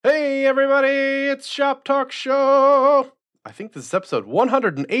everybody. It's Shop Talk Show. I think this is episode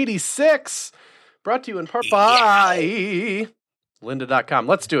 186, brought to you in part by lynda.com.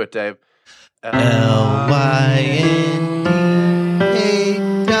 Let's do it, Dave. Lynda.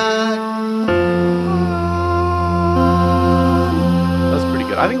 That's pretty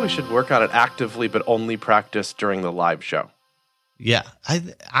good. I think we should work on it actively, but only practice during the live show. Yeah,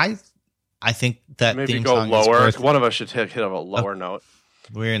 I think that maybe theme go song lower. is One of us should hit a lower note.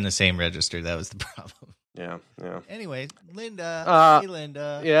 We're in the same register. That was the problem. Yeah. Anyway, Lynda. Hey,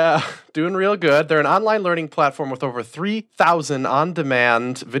 Lynda. Yeah, doing real good. They're an online learning platform with over 3,000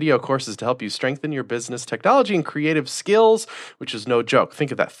 on-demand video courses to help you strengthen your business, technology, and creative skills, which is no joke.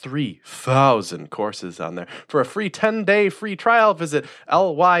 Think of that, 3,000 courses on there. For a free 10-day free trial, visit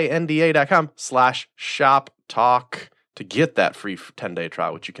lynda.com/shoptalk to get that free 10-day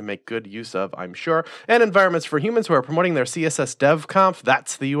trial, which you can make good use of, I'm sure. And Environments for Humans, who are promoting their CSS DevConf.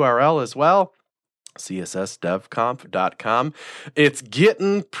 That's the URL as well. CSSDevConf.com. It's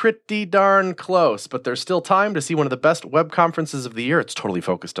getting pretty darn close, but there's still time to see one of the best web conferences of the year. It's totally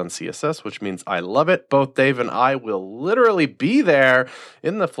focused on CSS, which means I love it. Both Dave and I will literally be there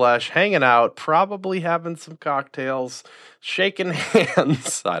in the flesh, hanging out, probably having some cocktails, shaking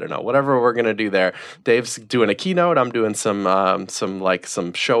hands. I don't know, whatever we're going to do there. Dave's doing a keynote. I'm doing some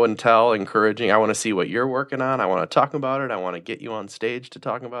show and tell, encouraging. I want to see what you're working on. I want to talk about it. I want to get you on stage to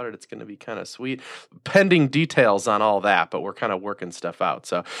talk about it. It's going to be kind of sweet. Pending details on all that, but we're kind of working stuff out.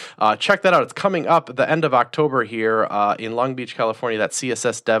 So check that out. It's coming up at the end of October here in Long Beach, California. That's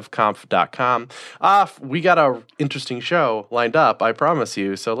CSSDevConf.com. We got an interesting show lined up, I promise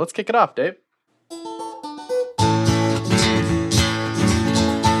you. So let's kick it off, Dave.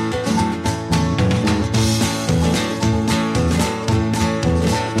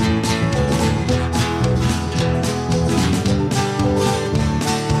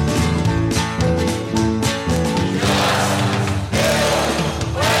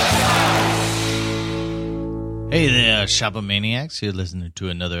 Hey there, Shopomaniacs. You're listening to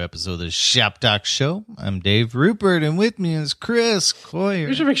another episode of the Shop Talk Show. I'm Dave Rupert, and with me is Chris Coyer.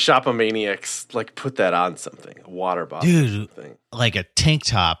 We should make Shopomaniacs, like, put that on something, a water bottle. Dude, thing. Like a tank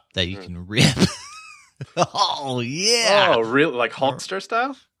top that you can rip. Oh, yeah. Oh, really? Like Hulkster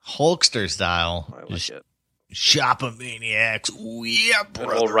style? Hulkster style. I like it. Shopomaniacs. Oh, yeah, And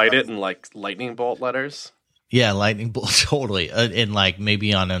brother. we'll write it in, like, lightning bolt letters. Yeah, lightning bolt, totally. And like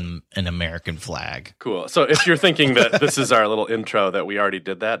maybe on an American flag. Cool. So if you're thinking that this is our little intro that we already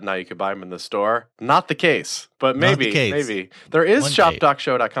did that, now you can buy them in the store, not the case. But maybe, maybe. There is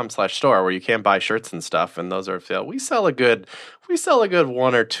shoptalkshow.com/store where you can buy shirts and stuff, and those are sale. We sell a good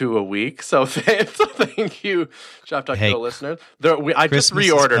one or two a week. So thank you, Shop Talk Show listeners. I just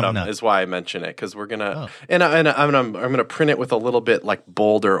reordered them, is why I mention it, because we're gonna and I'm gonna print it with a little bit like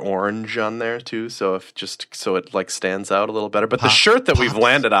bolder orange on there too. So so it like stands out a little better. But the shirt that we've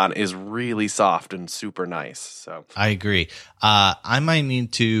landed on is really soft and super nice. So I agree. I might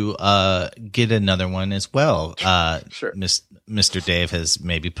need to get another one as well. Sure. Mr. Dave has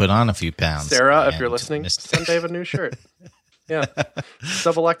maybe put on a few pounds. Sarah, if you're listening, send Dave a new shirt. Yeah.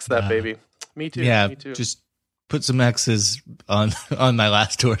 Double X that, baby. Me too. Yeah, me too. Just put some X's on my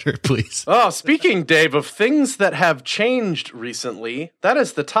last order, please. Oh, speaking, Dave, of things that have changed recently, that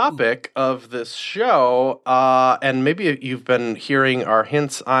is the topic of this show. And maybe you've been hearing our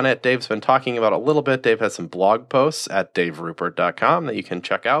hints on it. Dave's been talking about it a little bit. Dave has some blog posts at daverupert.com that you can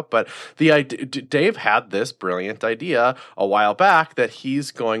check out. But Dave had this brilliant idea a while back that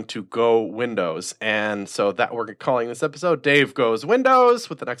he's going to go Windows. And so that we're calling this episode Dave Goes Windows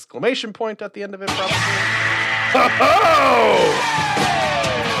with an exclamation point at the end of it, probably.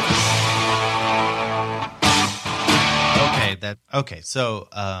 Okay. So,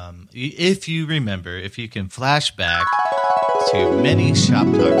 if you remember, if you can flash back to many Shop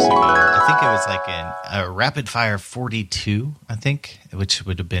Talks ago, I think it was like in a Rapid Fire 42, I think, which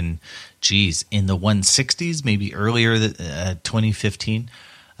would have been, in the 160s, maybe earlier, 2015.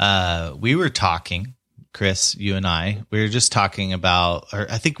 We were talking. Chris, you and we were just talking about, or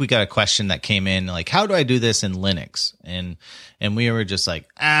I think we got a question that came in like, how do I do this in Linux? And we were just like,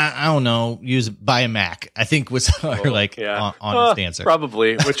 I don't know, buy a Mac, I think was our honest answer.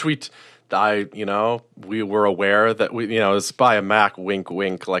 Probably, which we were aware that is buy a Mac, wink,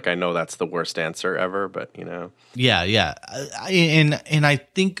 wink. Like, I know that's the worst answer ever, but Yeah. And I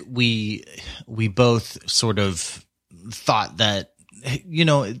think we both sort of thought that,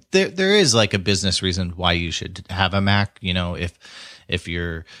 there is like a business reason why you should have a Mac, if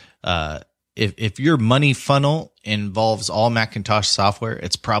you're if your money funnel involves all Macintosh software,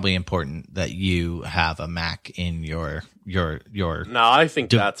 it's probably important that you have a Mac in your No, I think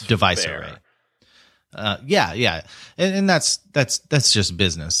that's device fair. array. Yeah, and that's just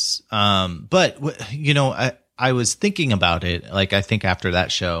business. But I was thinking about it. Like, I think after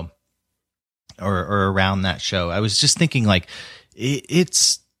that show, or around that show, I was just thinking, like,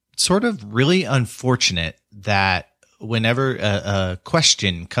 it's sort of really unfortunate that whenever a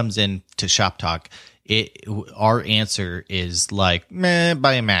question comes in to Shop Talk, our answer is like, meh,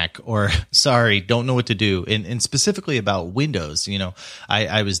 buy a Mac, or sorry, don't know what to do. And specifically about Windows,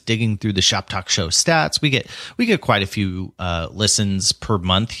 I was digging through the Shop Talk show stats. We get quite a few listens per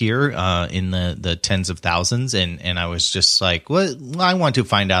month here in the tens of thousands. And I was just like, well, I want to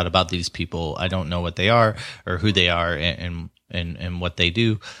find out about these people. I don't know what they are or who they are and what they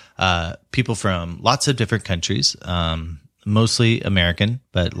do. People from lots of different countries, mostly American,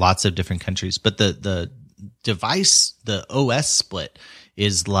 but lots of different countries. But the device, the OS split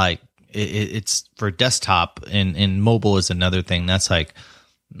is like, it's for desktop, and mobile is another thing. That's like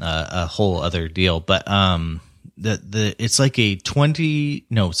a whole other deal. But it's like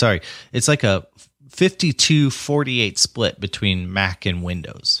it's like a 52-48 split between Mac and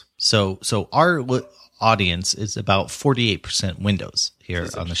Windows. So our audience is about 48% Windows here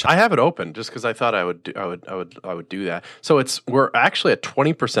on the show. I have it open just because I thought I would do that. So we're actually at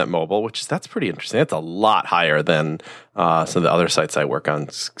 20% mobile, that's pretty interesting. That's a lot higher than some of the other sites I work on.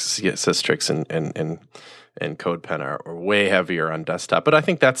 Systrix and CodePen are way heavier on desktop. But I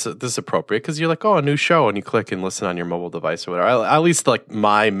think this is appropriate because you're like, oh, a new show, and you click and listen on your mobile device or whatever. At least like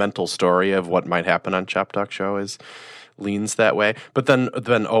my mental story of what might happen on Shop Talk Show leans that way. But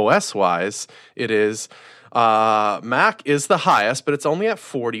then OS wise, it is Mac is the highest, but it's only at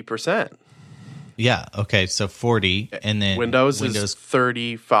 40%. Yeah. Okay. So 40, and then Windows is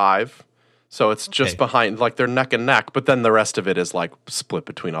 35. So it's just behind, like they're neck and neck. But then the rest of it is like split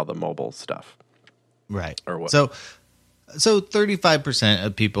between all the mobile stuff. Right. Or what? So 35%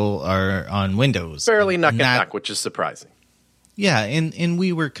 of people are on Windows. Fairly neck and neck, which is surprising. Yeah, and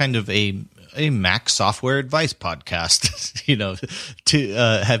we were kind of a Mac software advice podcast.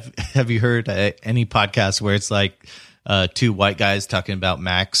 Have you heard any podcast where it's like two white guys talking about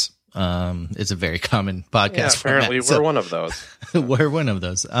Macs? It's a very common podcast. Yeah, apparently we're one of those. We're one of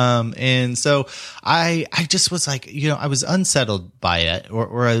those. And so I just was like, I was unsettled by it,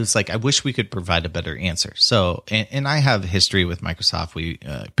 or I was like, I wish we could provide a better answer. So, and I have history with Microsoft.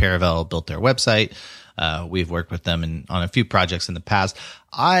 Paravel built their website. We've worked with them on a few projects in the past.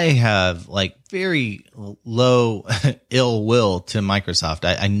 I have like very low ill will to Microsoft.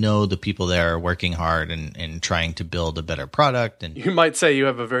 I know the people there are working hard and trying to build a better product. And you might say you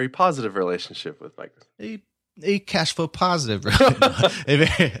have a very positive relationship with Microsoft. A cash flow positive, a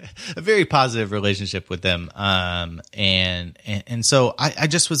very positive relationship with them. And so I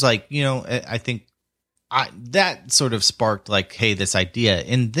just was like, I think that sort of sparked like, hey, this idea.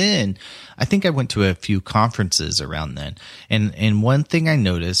 And then I think I went to a few conferences around then. And one thing I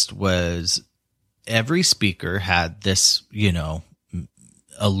noticed was every speaker had this,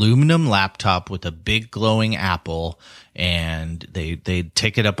 aluminum laptop with a big glowing apple, and they'd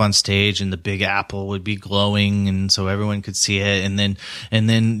take it up on stage and the big apple would be glowing, and so everyone could see it. And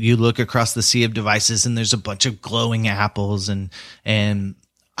then you look across the sea of devices and there's a bunch of glowing apples, and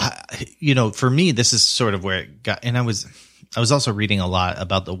for me, this is sort of where it got, and I was also reading a lot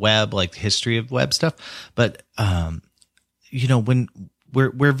about the web, like the history of web stuff. But, when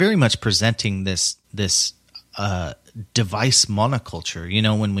we're very much presenting this device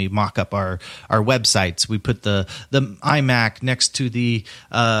monoculture, when we mock up our websites, we put the iMac next to the,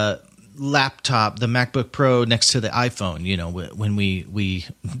 laptop, the MacBook Pro next to the iPhone, when we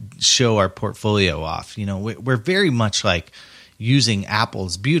show our portfolio off, we're very much like using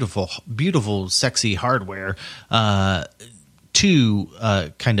Apple's beautiful, sexy hardware to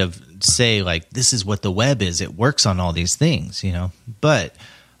kind of say, like, this is what the web is. It works on all these things, But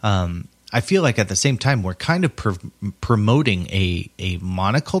I feel like at the same time, we're kind of promoting a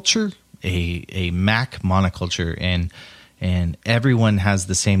monoculture, a Mac monoculture, and everyone has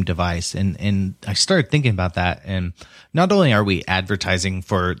the same device. And I started thinking about that. And not only are we advertising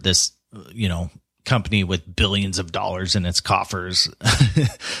for this, company with billions of dollars in its coffers,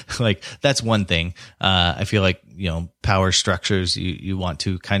 like that's one thing. I feel like, power structures you want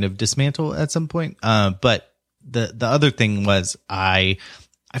to kind of dismantle at some point. But the other thing was I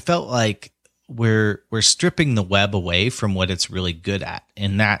felt like we're stripping the web away from what it's really good at,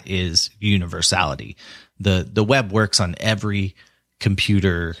 and that is universality. The web works on every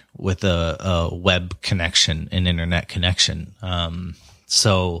computer with a web connection, an internet connection.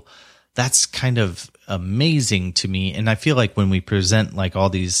 So that's kind of amazing to me. And I feel like when we present like all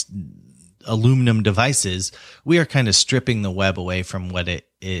these aluminum devices, we are kind of stripping the web away from what it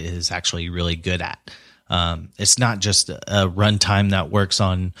is actually really good at. It's not just a runtime that works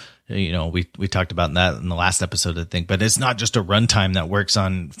on, we talked about that in the last episode, I think, but it's not just a runtime that works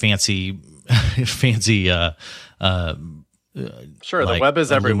on fancy, sure, the web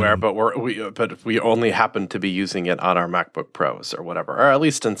is everywhere, but we only happen to be using it on our MacBook Pros or whatever, or at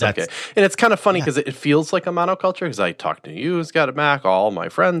least in some case. And it's kind of funny because it feels like a monoculture, because I talk to you who's got a Mac, all my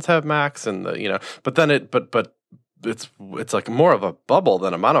friends have Macs, and but then it's like more of a bubble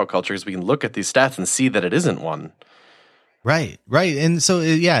than a monoculture, because we can look at these stats and see that it isn't one. Right. And so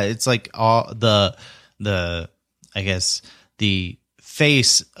it's like all the I guess the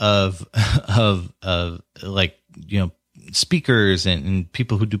face of like speakers and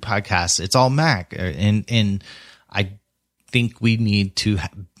people who do podcasts, it's all Mac, and I think we need to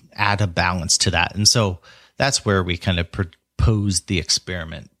add a balance to that, and so that's where we kind of proposed the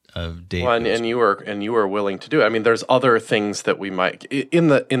experiment of Dave. Well, and you were willing to do it. I mean, there's other things that we might in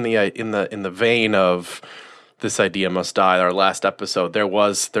the vein of This Idea Must Die, our last episode.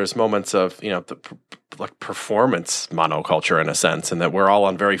 There's moments of like performance monoculture in a sense, and that we're all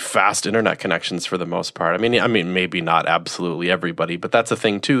on very fast internet connections for the most part. I mean, maybe not absolutely everybody, but that's a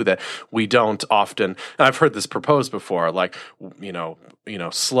thing too that we don't often. And I've heard this proposed before, like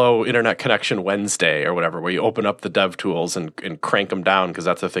slow internet connection Wednesday or whatever, where you open up the DevTools and crank them down, because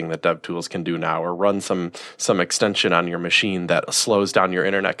that's a thing that DevTools can do now, or run some extension on your machine that slows down your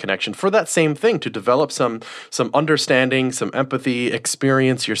internet connection for that same thing, to develop some understanding, some empathy,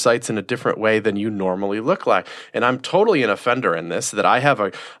 experience your sites in a different way than you normally look like. And I'm totally an offender in this, that I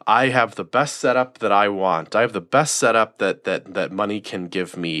have the best setup that I want. I have the best setup that money can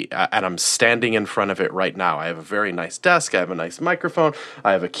give me, and I'm standing in front of it right now. I have a very nice desk, I have a nice microphone,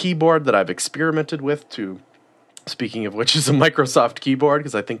 I have a keyboard that I've experimented with to, speaking of which, is a Microsoft keyboard,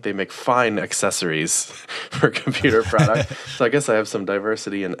 because I think they make fine accessories for computer products. So I guess I have some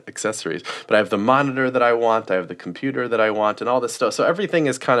diversity in accessories. But I have the monitor that I want, I have the computer that I want, and all this stuff. So everything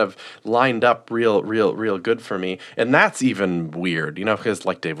is kind of lined up real good for me. And that's even weird, because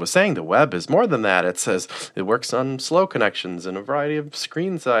like Dave was saying, the web is more than that. It says it works on slow connections and a variety of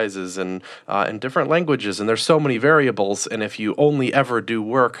screen sizes and in different languages. And there's so many variables. And if you only ever do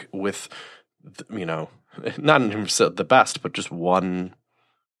work with, not the best, but just one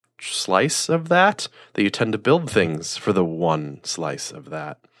slice of that you tend to build things for the one slice of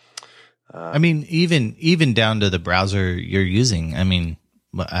that. I mean, even down to the browser you're using. I mean,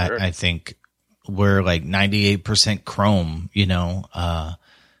 sure. I think we're like 98% Chrome,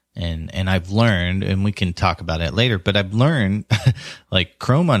 and I've learned, and we can talk about it later, but I've learned like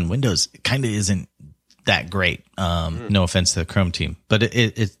Chrome on Windows kind of isn't that great. No offense to the Chrome team, but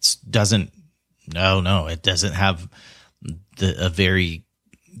it doesn't. No, it doesn't have a very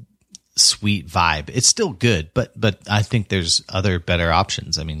sweet vibe. It's still good, but I think there's other better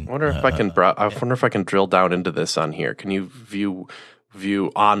options. I mean, I wonder if I can drill down into this on here. Can you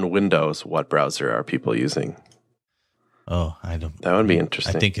view on Windows what browser are people using? Oh, I don't. That would be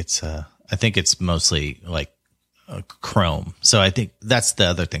interesting. I think it's mostly like Chrome. So I think that's the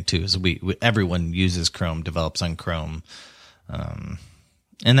other thing too. Is everyone uses Chrome, develops on Chrome.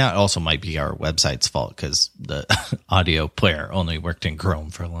 And that also might be our website's fault, because the audio player only worked in Chrome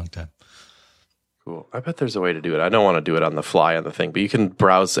for a long time. Cool. I bet there's a way to do it. I don't want to do it on the fly on the thing, but you can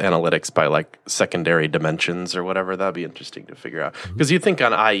browse analytics by like secondary dimensions or whatever. That'd be interesting to figure out. Because you think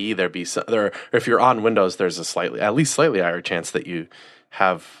on IE if you're on Windows, there's at least slightly higher chance that you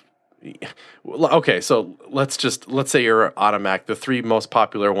have. Okay, so let's say you're on a Mac. The three most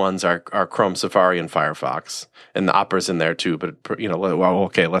popular ones are Chrome, Safari, and Firefox, and the Opera's in there too. But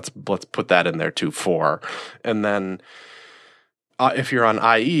okay, let's put that in there too. 4, and then if you're on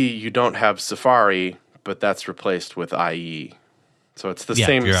IE, you don't have Safari, but that's replaced with IE, so it's the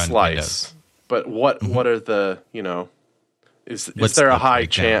same slice. But what are the is there a high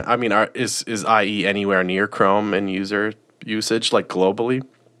chance? I mean, is IE anywhere near Chrome in user usage, like globally?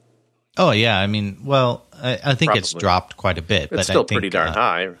 Oh, yeah. I mean, well, I think it's dropped quite a bit. It's still pretty darn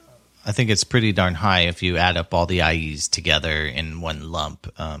high. I think it's pretty darn high if you add up all the IEs together in one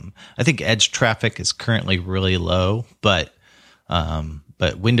lump. I think Edge traffic is currently really low, but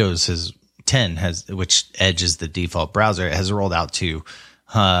Windows 10 which Edge is the default browser, has rolled out to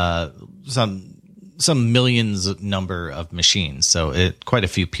some millions number of machines. So quite a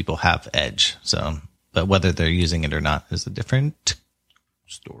few people have Edge. So, but whether they're using it or not is a different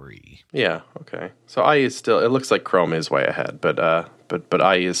story. Yeah. Okay. So IE is still. It looks like Chrome is way ahead, but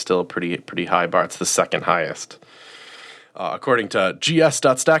IE is still a pretty high bar. It's the second highest. according to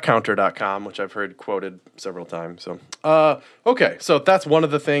gs.stackcounter.com, which I've heard quoted several times. So, okay, so that's one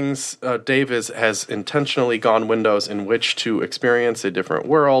of the things Dave has intentionally gone Windows in which to experience a different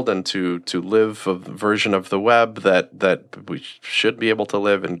world and to live a version of the web that we should be able to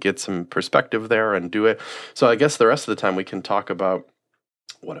live and get some perspective there and do it. So I guess the rest of the time we can talk about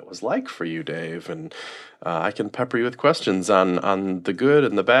what it was like for you, Dave, and I can pepper you with questions on the good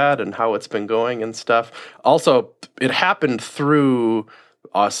and the bad and how it's been going and stuff. Also, it happened through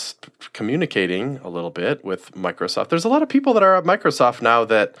us communicating a little bit with Microsoft. There's a lot of people that are at Microsoft now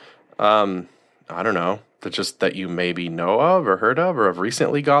that, I don't know, that you maybe know of or heard of or have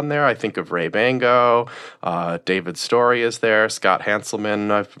recently gone there. I think of Ray Bango, David Story is there, Scott Hanselman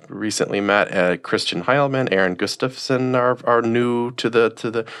I've recently met, Christian Heilman, Aaron Gustafson are new to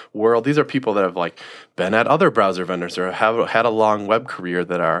the world. These are people that have like been at other browser vendors or have had a long web career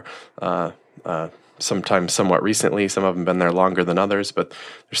that are sometimes somewhat recently. Some of them been there longer than others, but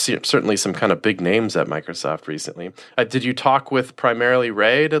there's certainly some kind of big names at Microsoft recently. Did you talk with primarily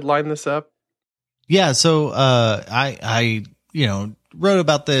Ray to line this up? Yeah, so I wrote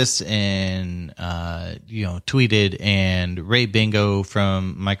about this and tweeted, and Ray Bingo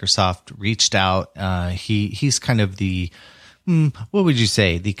from Microsoft reached out. He's kind of the what would you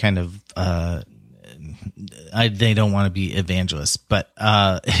say, the kind of they don't want to be evangelists, but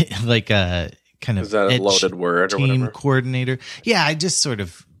like a kind of, is that a loaded word or team whatever? Coordinator. Yeah, I just sort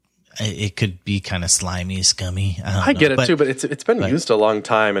of. It could be kind of slimy, scummy. I get it too, but it's been used a long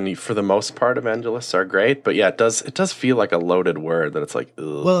time, and for the most part, evangelists are great. But yeah, it does feel like a loaded word that it's like,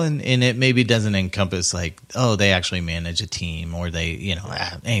 ugh. Well, and it maybe doesn't encompass like, oh, they actually manage a team, or they,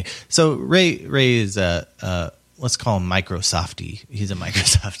 anyway. So Ray is let's call him Microsofty. He's a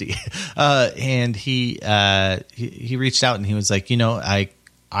Microsofty, and he reached out and he was like,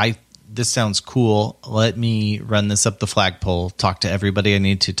 I this sounds cool. Let me run this up the flagpole, talk to everybody I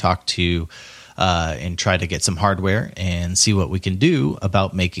need to talk to, and try to get some hardware and see what we can do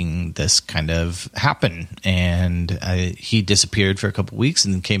about making this kind of happen. And he disappeared for a couple weeks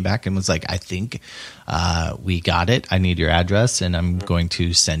and then came back and was like, I think we got it. I need your address, and I'm going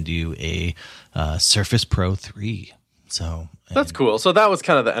to send you a Surface Pro 3. So that's cool. So that was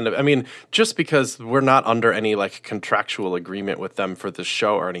kind of the end of it. I mean, just because we're not under any like contractual agreement with them for the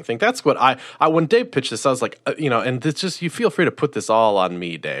show or anything. That's what I when Dave pitched this, I was like, and it's just, you feel free to put this all on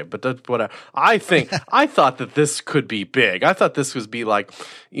me, Dave. But that's what I think. I thought that this could be big. I thought this would be like,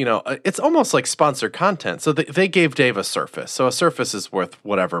 it's almost like sponsored content. So they gave Dave a Surface. So a Surface is worth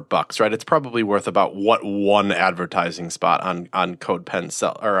whatever bucks, right? It's probably worth about what one advertising spot on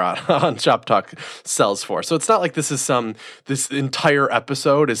CodePen on Shop Talk sells for. So it's not like this entire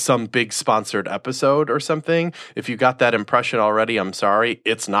episode is some big sponsored episode or something. If you got that impression already, I'm sorry.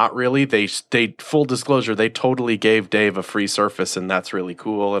 It's not really. They full disclosure, they totally gave Dave a free Surface, and that's really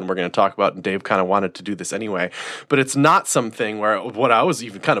cool. And we're going to talk about, and Dave kind of wanted to do this anyway. But it's not something where what I was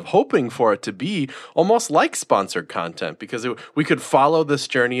even kind of hoping for it to be almost like sponsored content, because we could follow this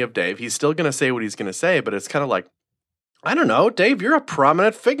journey of Dave. He's still going to say what he's going to say, but it's kind of like, I don't know, Dave, you're a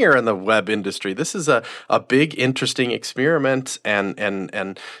prominent figure in the web industry. This is a big, interesting experiment, and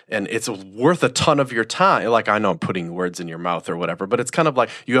it's worth a ton of your time. Like, I know I'm putting words in your mouth or whatever, but it's kind of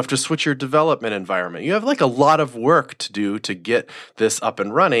like you have to switch your development environment. You have like a lot of work to do to get this up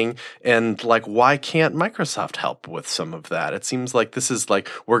and running, and like, why can't Microsoft help with some of that? It seems like this is like,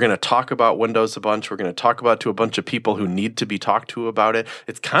 we're going to talk about Windows a bunch. We're going to talk about it to a bunch of people who need to be talked to about it.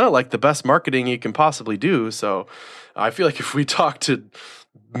 It's kind of like the best marketing you can possibly do. So I feel like if we talk to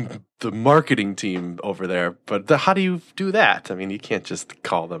the marketing team over there, but how do you do that? I mean, you can't just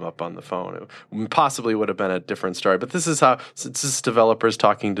call them up on the phone. It possibly would have been a different story, but this is developers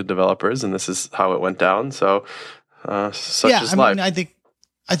talking to developers, and this is how it went down. So, such is life.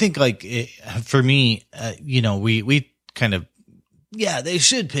 I think like for me, we kind of, they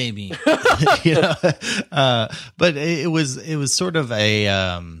should pay me, but it was sort of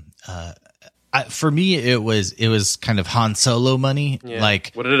a, for me, it was kind of Han Solo money. Yeah.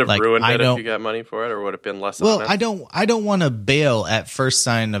 Like, would it have ruined it if you got money for it, or would it have been less? Well, I don't want to bail at first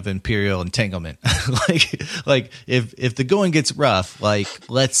sign of Imperial entanglement. like if the going gets rough, like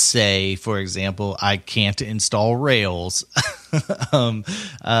let's say, for example, I can't install Rails.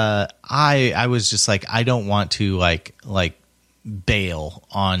 I was just like, I don't want to like bail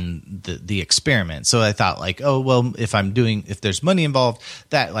on the experiment. So I thought like, oh, well, if there's money involved,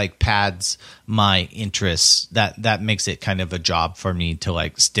 that like pads my interests, that makes it kind of a job for me to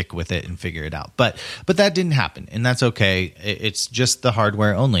like stick with it and figure it out. But that didn't happen, and that's okay. It's just the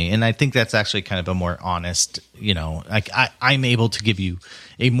hardware only. And I think that's actually kind of a more honest, like I'm able to give you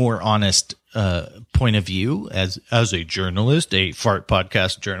a more honest point of view as a journalist, a fart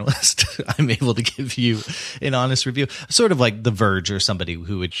podcast journalist. I'm able to give you an honest review, sort of like The Verge or somebody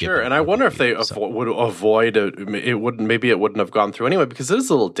who would. Sure, and I wonder if they would avoid it. Maybe it wouldn't have gone through anyway, because it is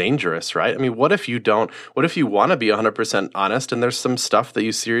a little dangerous, right? I mean, what if you don't? What if you want to be 100% honest, and there's some stuff that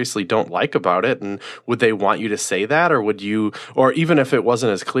you seriously don't like about it, and would they want you to say that, or would you, or even if it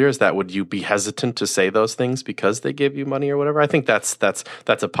wasn't as clear as that, would you be hesitant to say those things because they gave you money or whatever? I think that's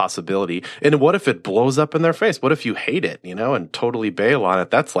a possibility. And what if it blows up in their face? What if you hate it, and totally bail on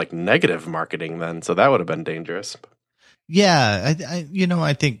it? That's like negative marketing then. So that would have been dangerous. Yeah,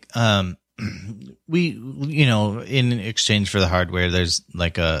 I think we, in exchange for the hardware, there's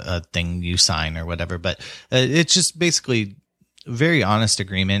like a thing you sign or whatever. But it's just basically a very honest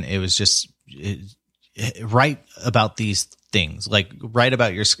agreement. It was just write about these things, like write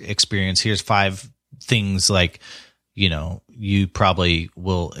about your experience. Here's 5 things like you probably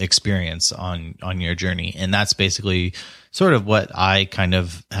will experience on your journey. And that's basically sort of what I kind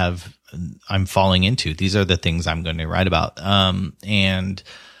of I'm falling into. These are the things I'm going to write about. And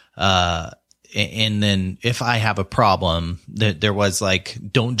then if I have a problem, that there was like,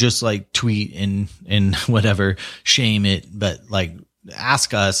 don't just like tweet and whatever, shame it, but like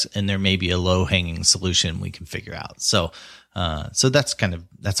ask us, and there may be a low hanging solution we can figure out. So that's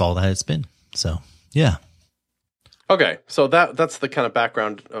all that it's been. So, yeah. Okay, so that's the kind of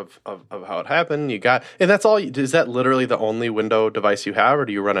background of how it happened. You got, and that's all. Is that literally the only Windows device you have, or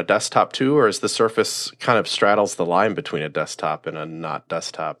do you run a desktop too, or is the Surface kind of straddles the line between a desktop and a not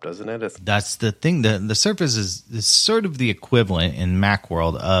desktop, doesn't it? That's the thing. The Surface is sort of the equivalent in Mac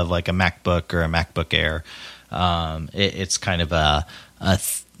world of like a MacBook or a MacBook Air. It's kind of a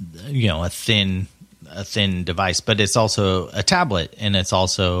thin device, but it's also a tablet, and it's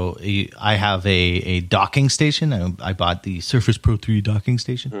also I have a docking station. I bought the Surface Pro 3 docking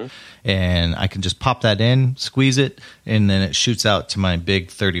station, and I can just pop that in, squeeze it, and then it shoots out to my big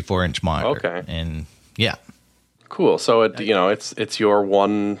 34-inch monitor. Okay, and yeah, cool. So it's your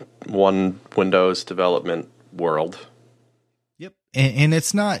one Windows development world. Yep, and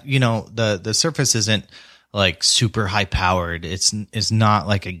it's not the Surface isn't like super high powered. It's not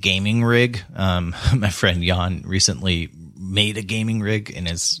like a gaming rig. My friend Jan recently made a gaming rig, and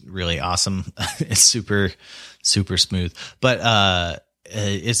it's really awesome. It's super, super smooth, but,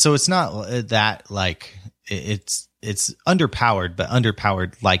 it's not that like it's underpowered, but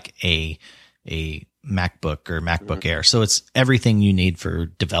underpowered like a MacBook or MacBook Air. So it's everything you need for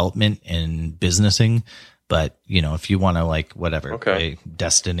development and businessing. But, if you want to like whatever, play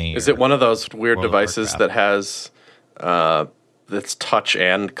Destiny. Is it one of those weird devices that has that's touch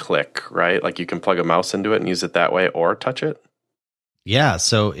and click, right? Like you can plug a mouse into it and use it that way, or touch it? Yeah,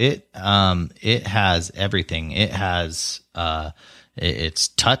 so it has everything. It has it's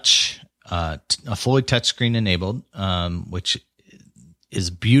touch, a fully touchscreen enabled, which is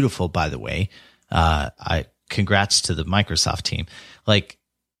beautiful, by the way. Congrats to the Microsoft team. Like,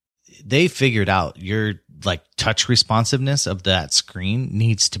 they figured out your like touch responsiveness of that screen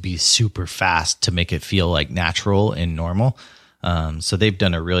needs to be super fast to make it feel like natural and normal. So they've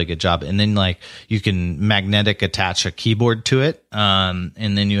done a really good job. And then like you can magnetic attach a keyboard to it. And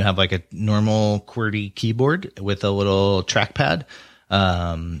then you have like a normal QWERTY keyboard with a little trackpad.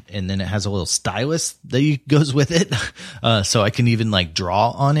 And then it has a little stylus that goes with it. So I can even like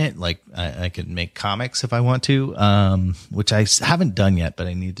draw on it. Like I can make comics if I want to, which I haven't done yet, but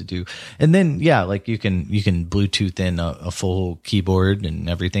I need to do. And then, yeah, like you can Bluetooth in a full keyboard and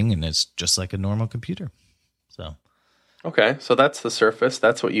everything. And it's just like a normal computer. So. Okay. So that's the Surface.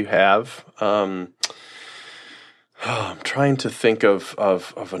 That's what you have. I'm trying to think of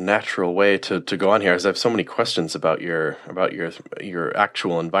a natural way to go on here, as I have so many questions about your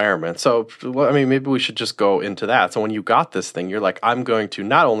actual environment. So, maybe we should just go into that. So when you got this thing, you're like, I'm going to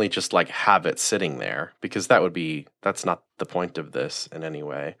not only just like have it sitting there, because that's not the point of this in any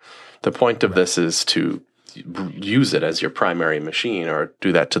way. The point of this is to use it as your primary machine, or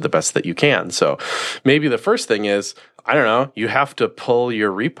do that to the best that you can. So maybe the first thing is, I don't know, you have to pull your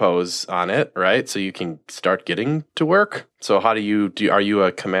repos on it, right? So you can start getting to work. So how are you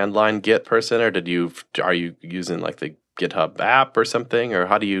a command line Git person, or are you using like the GitHub app or something, or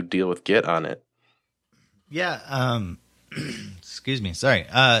how do you deal with Git on it? Yeah. Excuse me. Sorry.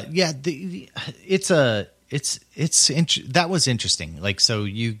 Yeah. That was interesting. Like, so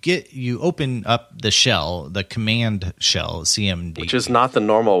you open up the shell, the command shell, CMD, which is not the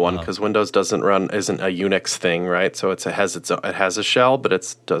normal one, because Windows isn't a Unix thing, right? So it has a shell, but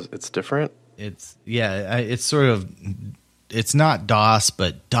it's different. It's sort of it's not DOS,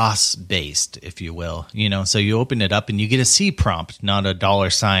 but DOS based, if you will. So you open it up and you get a C prompt, not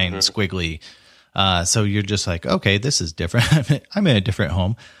a $sign squiggly. So you're just like, okay, this is different. I'm in a different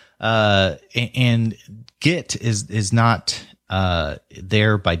home. And Git is not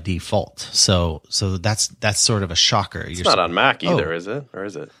there by default. So that's sort of a shocker. It's not on Mac either, is it? Or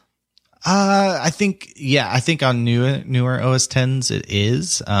is it? I think on newer OS 10s it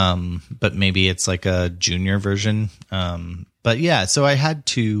is, but maybe it's like a junior version. But yeah, so I had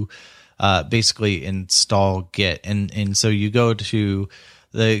to basically install Git, and so you go to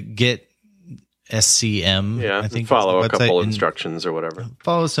the Git SCM. Yeah, I think follow a couple instructions or whatever.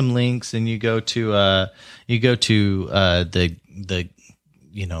 Follow some links, and you go to the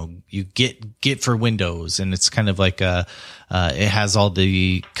you get for Windows, and it's kind of like it has all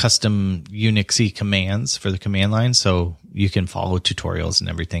the custom Unixy commands for the command line, so you can follow tutorials and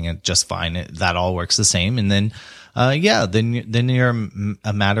everything and just fine. That all works the same, and then then you're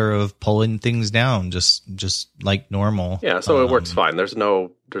a matter of pulling things down just like normal. Yeah, so it works fine. There's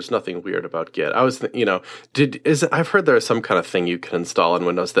nothing weird about Git. I was I've heard there's some kind of thing you can install in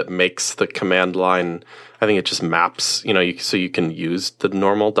Windows that makes the command line, I think it just maps, so you can use the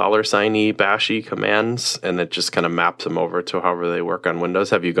normal $E bashy commands, and it just kind of maps them over to however they work on Windows.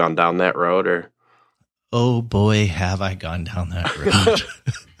 Have you gone down that road, or? Oh boy, have I gone down that road.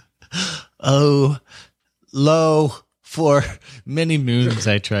 Oh, lo, for many moons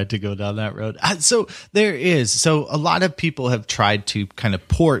I tried to go down that road. So a lot of people have tried to kind of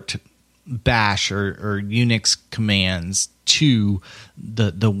port Bash or Unix commands to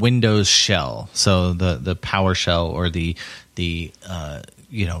the Windows shell. So the PowerShell or the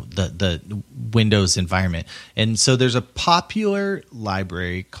Windows environment. And so there's a popular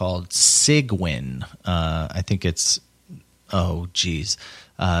library called Cygwin. I think it's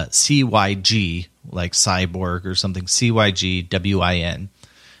CYG, like cyborg or something, CYGWIN.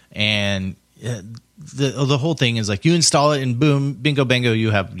 And the whole thing is like you install it and boom, bingo bango,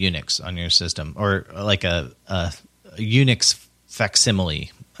 you have Unix on your system, or like a Unix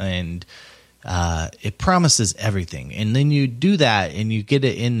facsimile, and it promises everything. And then you do that and you get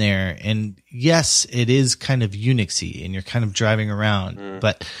it in there, and yes, it is kind of Unixy and you're kind of driving around,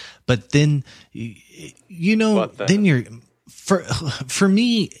 but then then you're for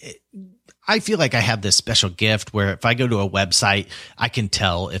me, I feel like I have this special gift where if I go to a website, I can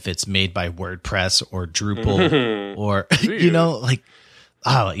tell if it's made by WordPress or Drupal or,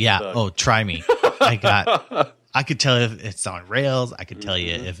 try me. I could tell if it's on Rails. I could tell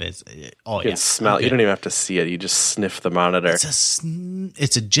you if it's, you can smell it. You don't even have to see it. You just sniff the monitor.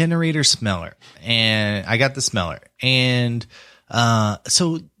 It's a generator smeller, and I got the smeller. And,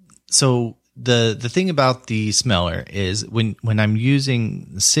 so the thing about the smeller is when I'm using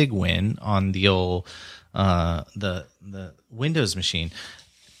Cygwin on the old the Windows machine,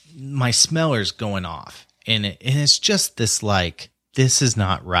 my smeller's going off, and it's just this like, this is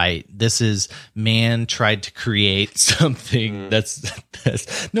not right. This is man tried to create something that's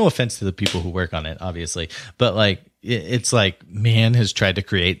no offense to the people who work on it, obviously, but like it's like man has tried to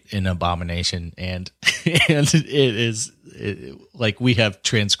create an abomination, and it is like we have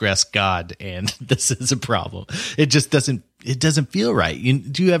transgressed God, and this is a problem. It just doesn't feel right.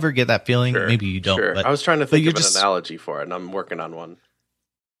 Do you ever get that feeling? Sure, maybe you don't. Sure. But I was trying to think of an analogy for it, and I'm working on one.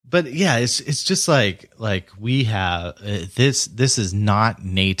 But yeah, it's just like we have this is not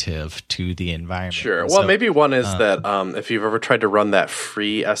native to the environment. Sure. Well, maybe one is that if you've ever tried to run that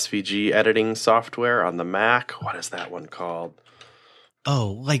free SVG editing software on the Mac, what is that one called?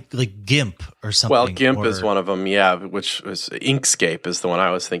 Oh, like GIMP or something. Well, GIMP is one of them, yeah, which is Inkscape is the one I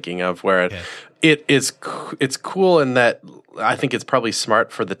was thinking of, where it's cool in that I think it's probably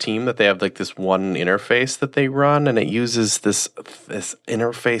smart for the team that they have like this one interface that they run, and it uses this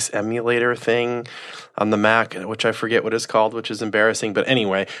interface emulator thing on the Mac, which I forget what it's called, which is embarrassing. But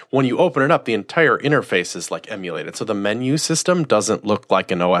anyway, when you open it up, the entire interface is like emulated. So the menu system doesn't look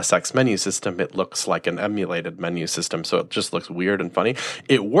like an OS X menu system. It looks like an emulated menu system. So it just looks weird and funny.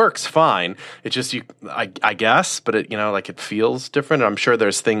 It works fine. It just, I guess, but it, like it feels different. And I'm sure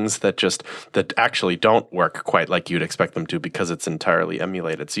there's things that actually don't work quite like you'd expect them to because it's entirely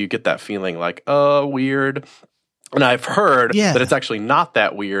emulated. So you get that feeling like, oh, weird. And I've heard that it's actually not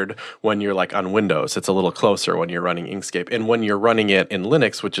that weird when you're like on Windows. It's a little closer when you're running Inkscape. And when you're running it in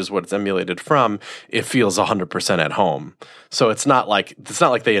Linux, which is what it's emulated from, it feels 100% at home. So it's not like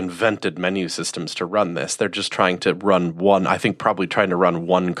they invented menu systems to run this. They're just trying to run probably trying to run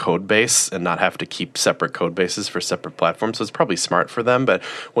one code base and not have to keep separate code bases for separate platforms. So it's probably smart for them. But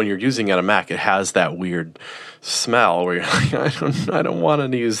when you're using it on a Mac, it has that weird smell where you're like, I don't want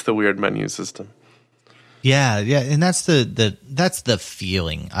to use the weird menu system. Yeah, and that's the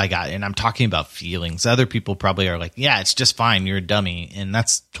feeling I got, and I'm talking about feelings. Other people probably are like, "Yeah, it's just fine. You're a dummy," and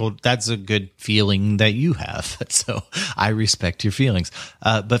that's a good feeling that you have. So I respect your feelings.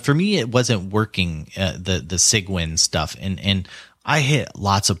 But for me, it wasn't working. The Sigwin stuff, and I hit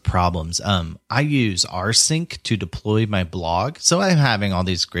lots of problems. I use rsync to deploy my blog. So I'm having all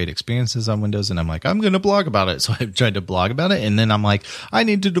these great experiences on Windows, and I'm like, I'm going to blog about it. So I tried to blog about it, and then I'm like, I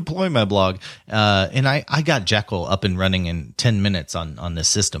need to deploy my blog. And I got Jekyll up and running in 10 minutes on this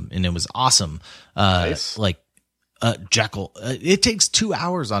system, and it was awesome. Nice. Jekyll, it takes 2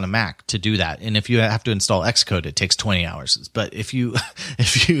 hours on a Mac to do that. And if you have to install Xcode, it takes 20 hours. But if you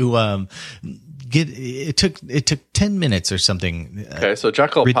it took 10 minutes or something. Okay, so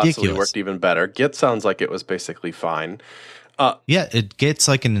Jekyll ridiculous. Possibly worked even better. Git sounds like it was basically fine. Yeah, it gets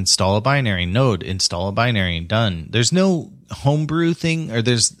like an install a binary node, install a binary, done. There's no homebrew thing, or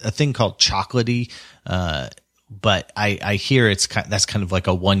there's a thing called Chocolatey, but I hear that's kind of like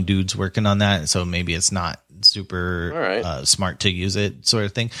a one dude's working on that, so maybe it's not super smart to use it, sort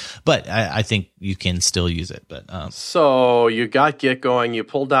of thing. But I think you can still use it. But so you got Git going, you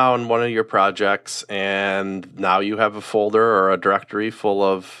pull down one of your projects, and now you have a folder or a directory full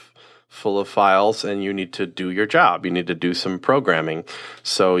of files, and you need to do your job. You need to do some programming.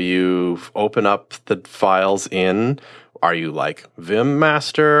 So you open up the files in. Are you like Vim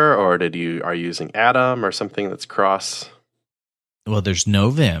Master, or are you using Atom or something that's cross? Well, there's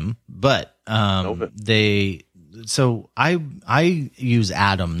no Vim, but No Vim. So I use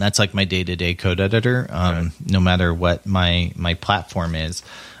Atom. That's like my day-to-day code editor, no matter what my platform is.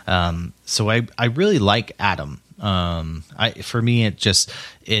 So I really like Atom. For me,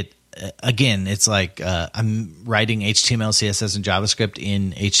 again, it's like I'm writing HTML, CSS, and JavaScript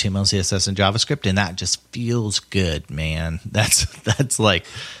in HTML, CSS, and JavaScript, and that just feels good, man. That's like,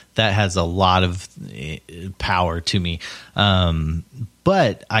 that has a lot of power to me.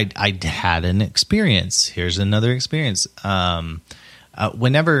 But I had an experience. Here's another experience.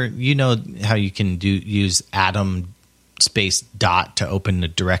 Whenever, you know how you can use Atom space dot to open a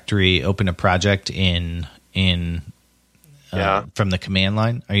directory, open a project in from the command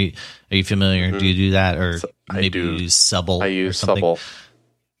line. Are you familiar? Mm-hmm. Do you do that, or maybe you use Subble? I use Subble. Subble.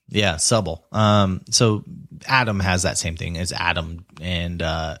 Yeah, Subble. So Atom has that same thing as Atom, and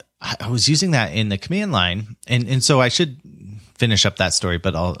I was using that in the command line, and so I should finish up that story,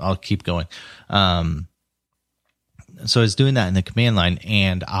 but I'll keep going. So I was doing that in the command line,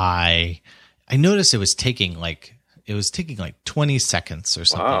 and I noticed it was taking like 20 seconds or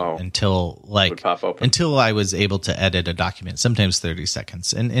something until I was able to edit a document, sometimes 30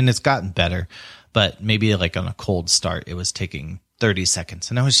 seconds. And it's gotten better, but maybe like on a cold start, it was taking 30 seconds.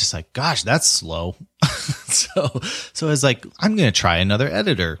 And I was just like, gosh, that's slow. So I was like, I'm going to try another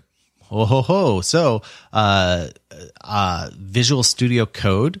editor. So, Visual Studio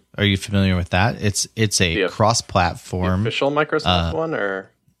Code. Are you familiar with that? It's a cross-platform. The official Microsoft one, or?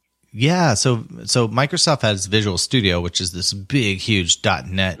 Yeah, so Microsoft has Visual Studio, which is this big, huge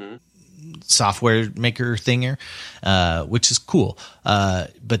 .NET software maker thinger, which is cool.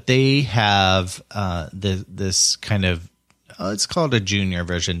 But they have this kind of, it's called a junior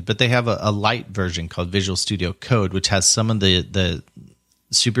version, but they have a light version called Visual Studio Code, which has some of the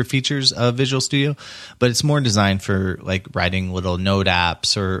super features of Visual Studio, but it's more designed for like writing little node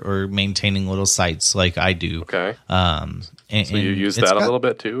apps or maintaining little sites like I do. Okay. So you use that a little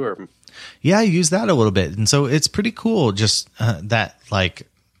bit too, or? Yeah, I use that a little bit. And so it's pretty cool. Just that, like,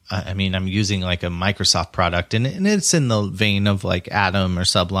 I mean, I'm using like a Microsoft product, and it's in the vein of like Atom or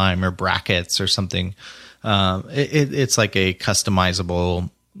Sublime or Brackets or something. It's like a customizable,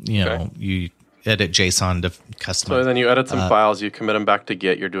 you edit JSON to customize. So then you edit some files, you commit them back to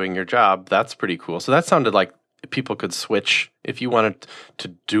Git, you're doing your job. That's pretty cool. So that sounded like people could switch if you wanted to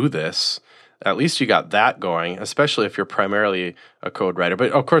do this. At least you got that going, especially if you're primarily a code writer.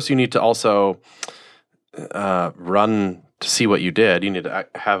 But of course, you need to also run to see what you did. You need to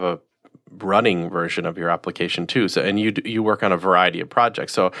have a running version of your application too. So, and you work on a variety of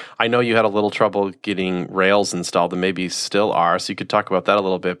projects. So I know you had a little trouble getting Rails installed, and maybe still are. So you could talk about that a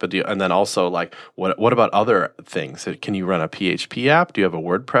little bit. But and then also, like, what about other things? Can you run a PHP app? Do you have a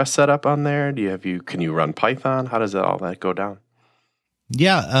WordPress setup on there? Can you run Python? How does all that go down?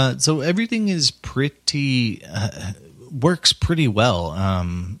 Yeah, so everything is works pretty well.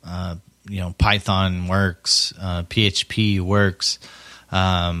 Python works, PHP works,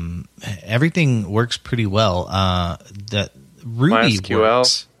 everything works pretty well. That Ruby MySQL.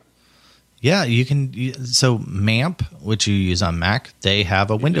 Works. Yeah, you can. So MAMP, which you use on Mac, they have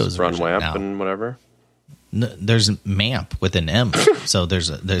a Windows run version WAMP now. and whatever. there's MAMP with an M. So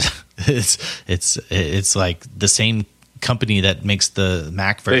it's like the same company that makes the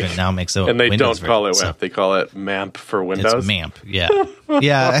Mac version now makes the and they Windows don't call it version. WAMP. They call it MAMP for Windows. It's MAMP, yeah.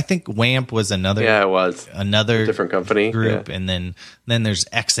 Yeah, I think WAMP was another. Yeah, it was another different company group, and then there's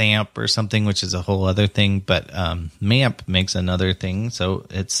XAMP or something, which is a whole other thing. But MAMP makes another thing. So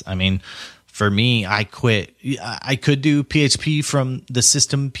it's, I mean, for me, I quit. I could do PHP from the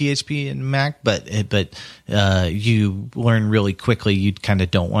system PHP in Mac, but you learn really quickly. You kind of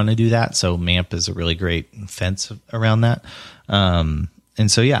don't want to do that. So MAMP is a really great fence around that. And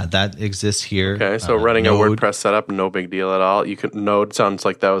so, yeah, that exists here. Okay, so running Node, a WordPress setup, no big deal at all. You could Node sounds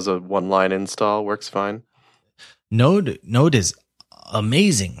like that was a one-line install, works fine. Node is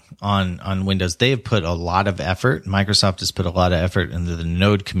amazing on Windows. They have put a lot of effort. Microsoft has put a lot of effort into the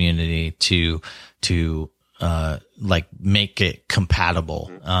Node community to like make it compatible.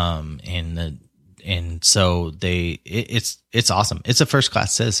 And so it's awesome. It's a first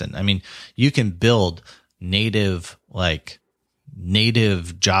class citizen. I mean, you can build native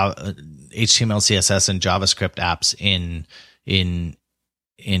Java, HTML, CSS, and JavaScript apps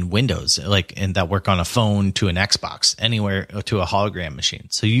in Windows, and that work on a phone to an Xbox, anywhere to a hologram machine.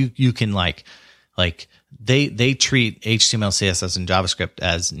 So you can like they treat HTML, CSS, and JavaScript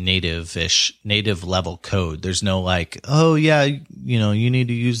as native level code. There's no oh yeah, you need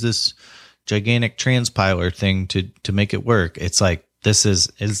to use this gigantic transpiler thing to make it work. It's like this is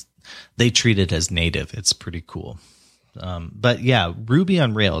they treat it as native. It's pretty cool. But yeah, Ruby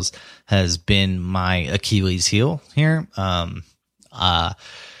on Rails has been my Achilles heel here.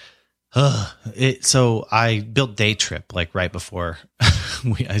 So I built Daytrip right before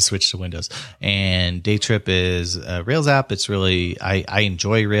I switched to Windows, and Daytrip is a Rails app. It's really, I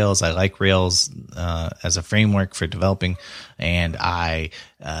enjoy Rails. I like Rails, as a framework for developing, and I,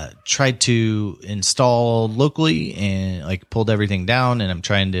 tried to install locally and pulled everything down, and I'm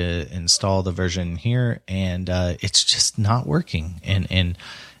trying to install the version here, and, it's just not working.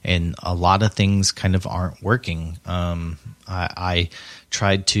 And a lot of things kind of aren't working. I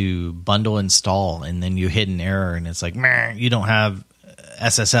tried to bundle install, and then you hit an error, and it's like, meh, you don't have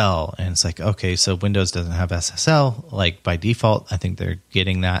SSL. And it's like, okay, so Windows doesn't have SSL, by default. I think they're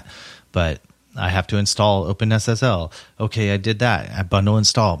getting that, but I have to install OpenSSL. Okay, I did that. I bundle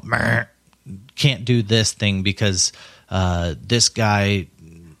install. Meh, can't do this thing because this guy,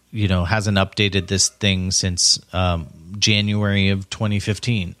 hasn't updated this thing since January of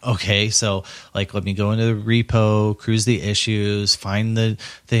 2015. Okay, so let me go into the repo, cruise the issues, find the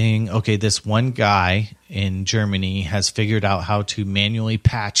thing. Okay, this one guy in Germany has figured out how to manually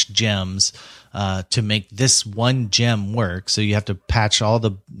patch gems to make this one gem work. So you have to patch all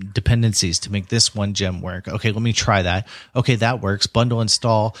the dependencies to make this one gem work. Okay, let me try that. Okay, that works. Bundle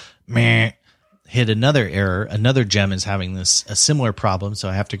install. Meh. Hit another error. Another gem is having a similar problem, so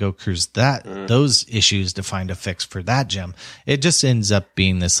I have to go cruise those issues to find a fix for that gem. It just ends up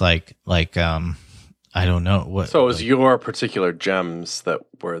being this I don't know what. So it was your particular gems that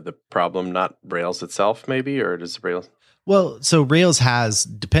were the problem, not Rails itself, maybe, or does Rails? Well, so Rails has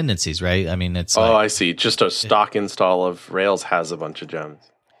dependencies, right? I mean, it's I see. Just a stock install of Rails has a bunch of gems.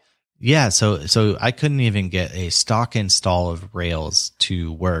 Yeah, so I couldn't even get a stock install of Rails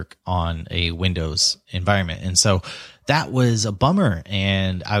to work on a Windows environment. And so that was a bummer,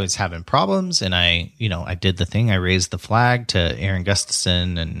 and I was having problems, and I did the thing. I raised the flag to Aaron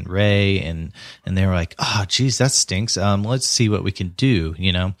Gustafson and Ray, and they were like, "Oh, geez, that stinks. Let's see what we can do."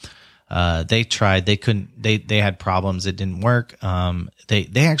 They tried. They couldn't. They had problems. It didn't work. They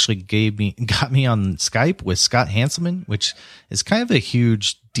actually got me on Skype with Scott Hanselman, which is kind of a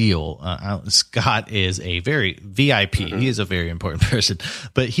huge deal. Scott is a very VIP. Mm-hmm. He is a very important person,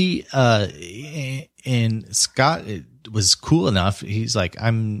 but and Scott was cool enough. He's like,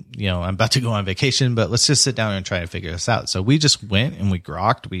 I'm about to go on vacation, but let's just sit down and try to figure this out. So we just went and we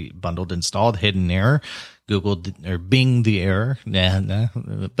grokked, we bundled, installed, hidden error, Googled or Bing the error.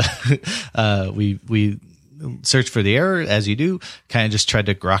 We search for the error, as you do, kind of just tried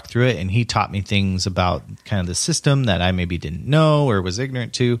to grok through it, and he taught me things about kind of the system that I maybe didn't know or was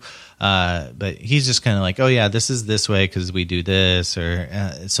ignorant to, but he's just kind of like, oh yeah, this is this way because we do this, or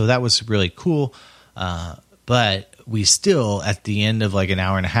so that was really cool, but we still, at the end of an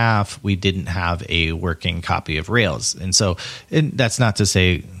hour and a half, we didn't have a working copy of Rails. And so that's not to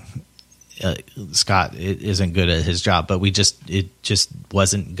say Scott isn't good at his job, but it just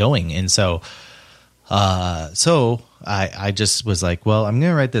wasn't going. And so I just was like, well, I'm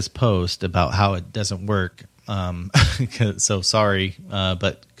going to write this post about how it doesn't work. So sorry,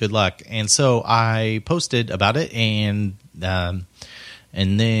 but good luck. And so I posted about it, and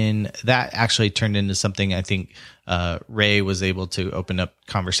And then that actually turned into something I think Ray was able to open up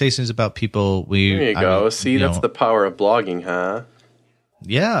conversations about people. There you go. See, that's the power of blogging, huh?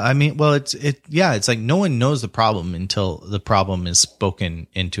 Yeah, I mean, well, it's like no one knows the problem until the problem is spoken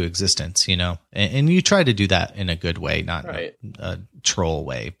into existence, and you try to do that in a good way, not right. a troll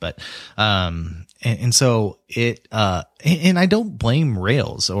way, but, and so it, and I don't blame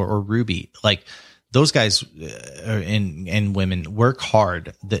Rails or Ruby. Like those guys and women work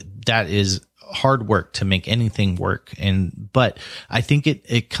hard. That is hard work to make anything work. But I think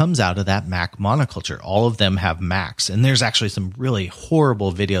it comes out of that Mac monoculture. All of them have Macs, and there's actually some really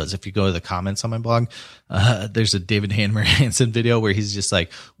horrible videos. If you go to the comments on my blog, there's a David Hansen video where he's just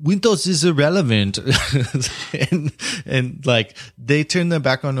like, Windows is irrelevant. and like they turn their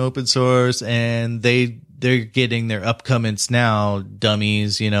back on open source and they're getting their upcomings now,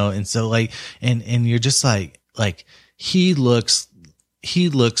 dummies, and so like, and you're just like he looks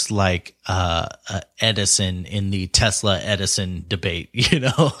like Edison in the Tesla Edison debate,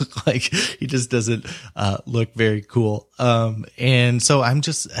 like he just doesn't look very cool. And so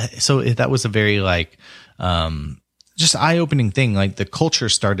that was a very like just eye-opening thing. Like the culture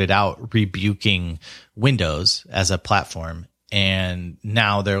started out rebuking Windows as a platform, and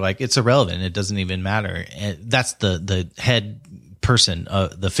now they're like, it's irrelevant. It doesn't even matter. And that's the head person,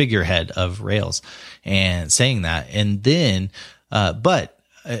 the figurehead of Rails, and saying that. And then, but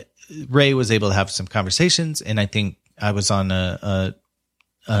Ray was able to have some conversations, and I think I was on a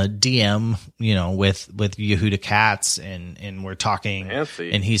DM, with Yehuda Katz, and we're talking,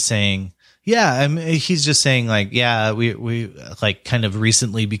 Fancy. And he's saying, yeah, I mean, he's just saying like, yeah, we like kind of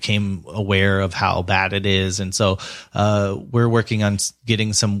recently became aware of how bad it is. And so, we're working on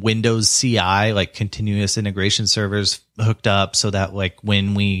getting some Windows CI, like continuous integration servers hooked up so that like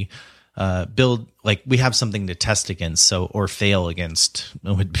when we, build, like we have something to test against, or fail against,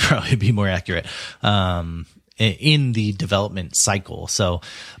 would probably be more accurate, in the development cycle. So,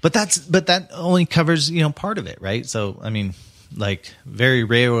 but that only covers, part of it, right? So, I mean, like very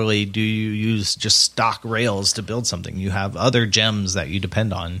rarely do you use just stock Rails to build something. You have other gems that you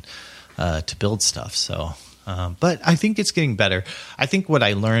depend on, to build stuff. So, but I think it's getting better. I think what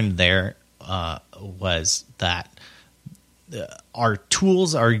I learned there, was that our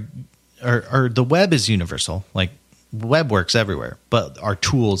tools are the web is universal. Like web works everywhere, but our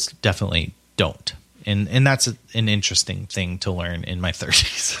tools definitely don't. And that's an interesting thing to learn in my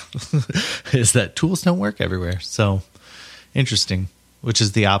 30s is that tools don't work everywhere. So interesting, which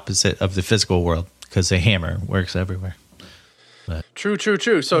is the opposite of the physical world, because a hammer works everywhere. But. True.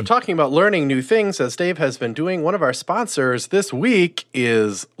 So talking about learning new things, as Dave has been doing, one of our sponsors this week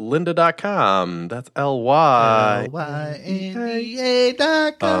is lynda.com. That's LYNDA.com.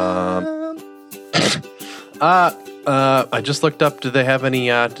 I just looked up. Do they have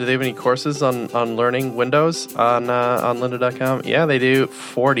any courses on learning Windows on lynda.com? Yeah, they do.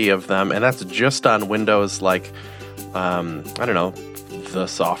 40 of them, and that's just on Windows. Like, I don't know, the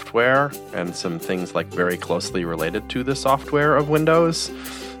software and some things like very closely related to the software of Windows.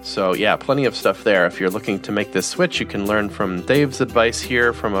 So yeah, plenty of stuff there. If you're looking to make this switch, you can learn from Dave's advice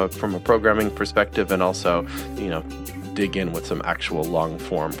here from a programming perspective, and also, dig in with some actual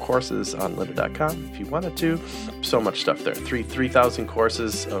long-form courses on lynda.com if you wanted to. So much stuff there. 3,000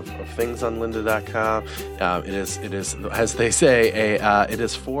 courses of things on lynda.com. It is, as they say, it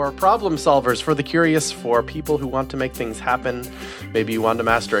is for problem solvers, for the curious, for people who want to make things happen. Maybe you want to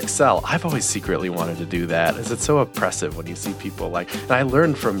master Excel. I've always secretly wanted to do that, as it's so oppressive when you see people like. And I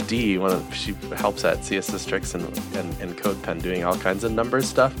learned from Dee, she helps at CSS Tricks and CodePen, doing all kinds of numbers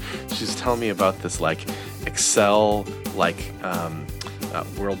stuff. She's telling me about this like Excel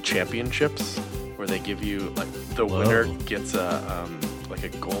world championships, where they give you like the winner gets a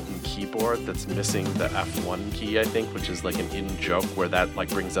golden keyboard that's missing the F1 key, I think, which is like an in joke where that like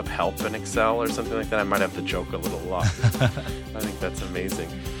brings up help in Excel or something like that. I might have the joke a little off. I think that's amazing.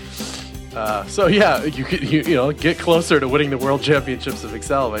 So yeah, you could get closer to winning the world championships of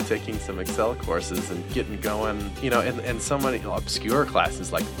Excel by taking some Excel courses and getting going. And so many obscure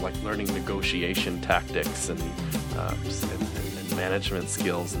classes like learning negotiation tactics and management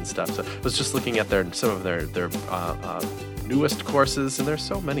skills and stuff. So I was just looking at some of their newest courses, and there's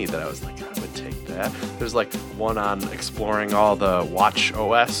so many that I was like, I would take that. There's like one on exploring all the Watch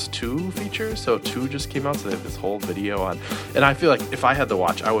OS 2 features. So 2 just came out, so they have this whole video on. And I feel like if I had the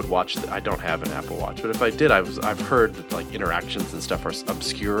watch, I would watch. I don't have an Apple Watch, but if I did, I've heard that like interactions and stuff are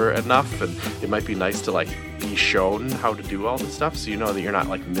obscure enough, and it might be nice to like be shown how to do all this stuff, so you know that you're not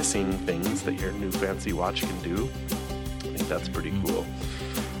like missing things that your new fancy watch can do. I think that's pretty cool.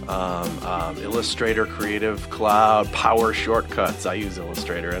 Illustrator, Creative Cloud, Power Shortcuts. I use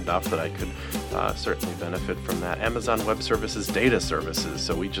Illustrator enough that I could certainly benefit from that. Amazon Web Services, data services.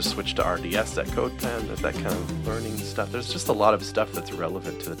 So we just switched to RDS at CodePen, that kind of learning stuff. There's just a lot of stuff that's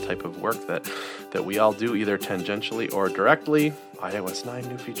relevant to the type of work that we all do, either tangentially or directly. iOS 9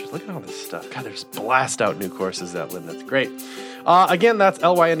 new features. Look at all this stuff. God, there's blast out new courses at Lynn. That's great. Again, that's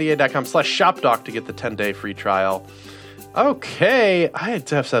lynda.com/shopdoc to get the 10-day free trial. Okay, I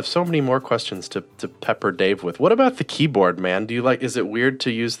have so many more questions to pepper Dave with. What about the keyboard, man? Is it weird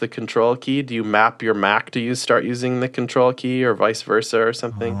to use the control key? Do you map your Mac to start using the control key or vice versa or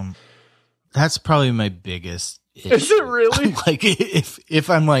something? That's probably my biggest issue. Is it really? Like if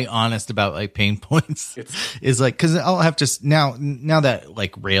I'm like honest about like pain points, is like, cause I'll have to now that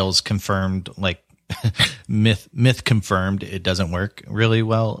like Rails confirmed, like myth confirmed it doesn't work really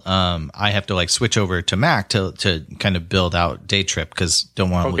well. I have to like switch over to Mac to kind of build out Daytrip because don't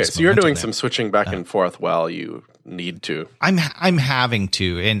want to lose. Okay, so you're doing some switching back and forth while you need to. I'm having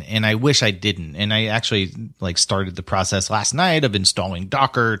to, and I wish I didn't. And I actually like started the process last night of installing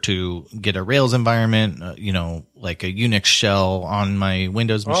Docker to get a Rails environment, like a Unix shell on my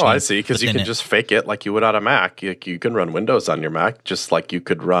Windows machine. Oh, I see. Because you can just fake it like you would on a Mac. You can run Windows on your Mac just like you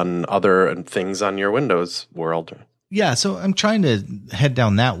could run other things on your Windows world. Yeah, so I'm trying to head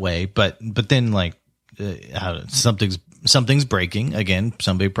down that way, but then like something's breaking again.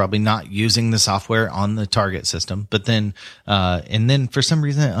 Somebody probably not using the software on the target system, but then and then for some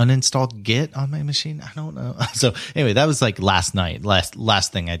reason I uninstalled Git on my machine. I don't know. So anyway, that was like last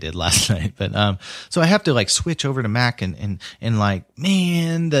thing I did last night. But so I have to like switch over to Mac and like,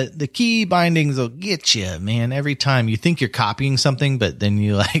 man, the key bindings will get you, man. Every time you think you're copying something, but then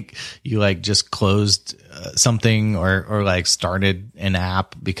you just closed something or like started an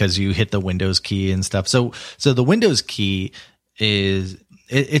app because you hit the Windows key and stuff. So the Windows key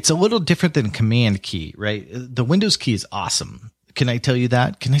it's a little different than command key, right? The Windows key is awesome. Can I tell you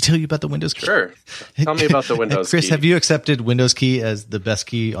that? Can I tell you about the Windows key? Sure. Tell me about the Windows Chris, key. have you accepted Windows key as the best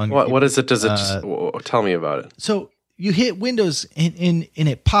key on what is it? Does it just tell me about it? So you hit Windows and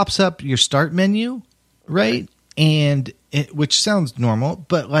it pops up your start menu, right? And which sounds normal,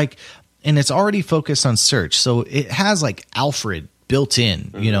 but like, and it's already focused on search. So it has like Alfred built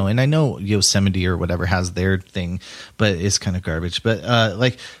in, and I know Yosemite or whatever has their thing, but it's kind of garbage. But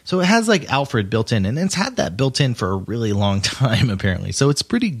so it has like Alfred built in, and it's had that built in for a really long time apparently. So it's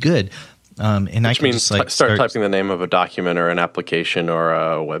pretty good. And which I can means just like start typing the name of a document or an application or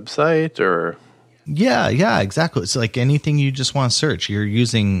a website or. Yeah, exactly. It's like anything you just want to search. You're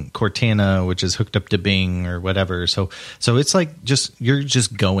using Cortana, which is hooked up to Bing or whatever. So it's like you're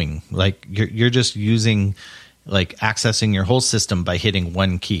just going, like you're just using, like accessing your whole system by hitting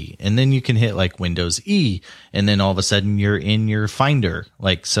one key, and then you can hit like Windows E, and then all of a sudden you're in your Finder.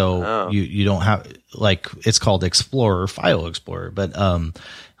 Like you don't have, like, it's called Explorer, File Explorer, but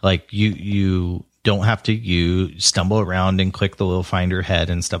like you don't have to stumble around and click the little Finder head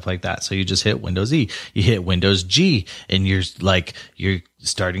and stuff like that. So you just hit Windows E, you hit Windows G, and you're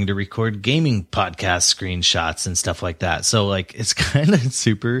starting to record gaming podcast screenshots and stuff like that. So like, it's kind of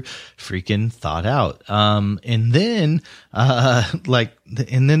super freaking thought out. And then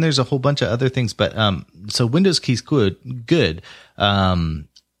there's a whole bunch of other things, but, so Windows key's good.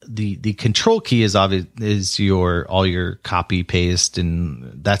 The control key is obvious, is all your copy paste,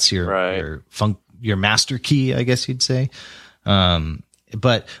 and that's your master key, I guess you'd say.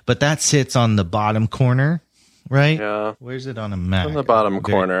 But that sits on the bottom corner, right? Yeah. Where's it on a Mac? On the bottom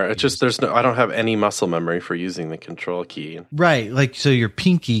corner. It's just I don't have any muscle memory for using the control key. Right. Like, so your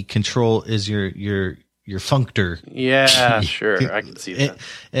pinky control is your functor. Yeah, sure. I can see that.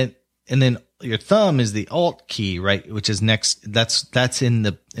 And then your thumb is the alt key, right? Which is next. That's in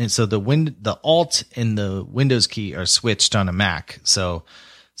the, and so the alt and the Windows key are switched on a Mac. So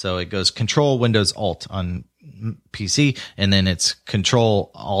it goes Control Windows Alt on PC, and then it's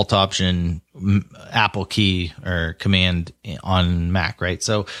Control Alt Option Apple key or Command on Mac, right?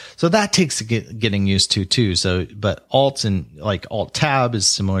 So that takes getting used to too. So, but Alt and like Alt Tab is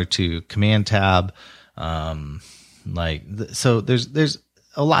similar to Command Tab. So there's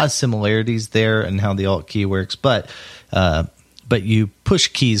a lot of similarities there in how the Alt key works, but you push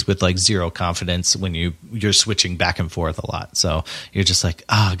keys with like zero confidence when you're switching back and forth a lot. So you're just like,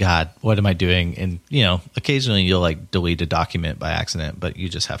 oh God, what am I doing? And occasionally you'll like delete a document by accident, but you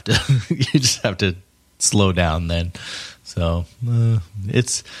just have to slow down then. So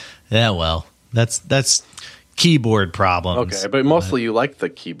that's keyboard problems. Okay, but mostly you like the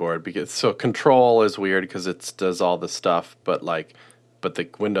keyboard because Control is weird because it does all the stuff, but the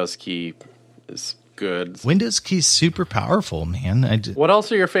Windows key is good. Windows key's super powerful, man. What else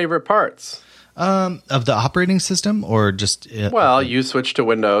are your favorite parts? Of the operating system, or just well, you switched to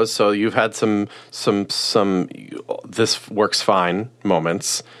Windows, so you've had some this works fine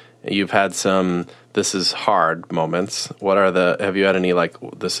moments. You've had some this is hard moments. Have you had any like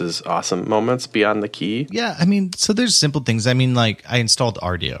this is awesome moments beyond the key? Yeah, I mean, so there's simple things. I mean, like I installed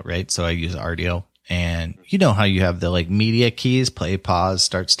Rdio, right? So I use Rdio, and you know how you have the like media keys, play, pause,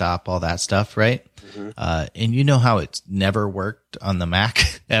 start, stop, all that stuff, right? Mm-hmm. And you know how it's never worked on the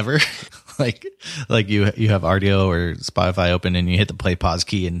Mac ever. like you have Rdio or Spotify open and you hit the play pause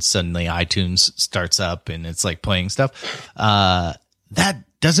key and suddenly iTunes starts up and it's like playing stuff. That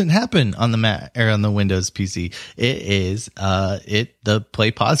doesn't happen on the Mac or on the Windows PC. It is the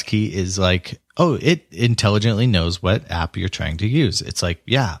play pause key is like, oh, it intelligently knows what app you're trying to use. It's like,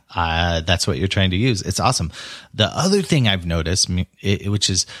 yeah, that's what you're trying to use. It's awesome. The other thing I've noticed, which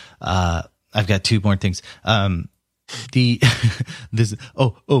is I've got two more things. Okay.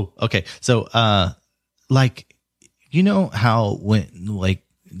 So, like, you know how when like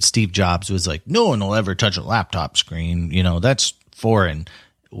Steve Jobs was like, no one will ever touch a laptop screen. You know, that's foreign.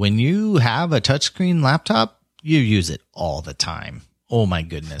 When you have a touchscreen laptop, you use it all the time. Oh my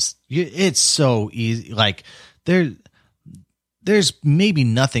goodness. It's so easy. Like there's maybe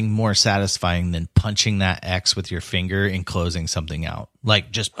nothing more satisfying than punching that X with your finger and closing something out.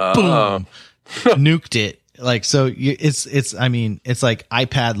 Like just boom, nuked it. Like, so it's like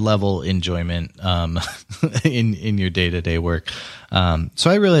iPad level enjoyment, in your day-to-day work.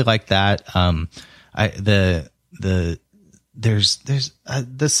 So I really like that. There's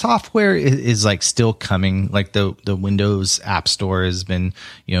the software is like still coming. Like the Windows App Store has been,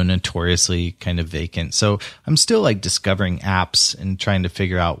 notoriously kind of vacant. So I'm still like discovering apps and trying to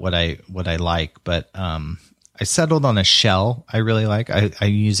figure out what I like. But, I settled on a shell I really like.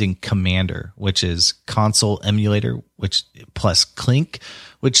 I'm using Commander, which is console emulator, which plus Clink,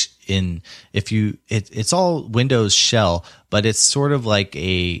 which it's all Windows shell, but it's sort of like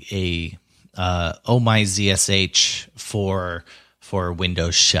a Oh My ZSH for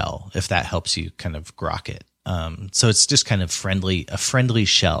Windows shell, if that helps you kind of grok it. So it's just kind of a friendly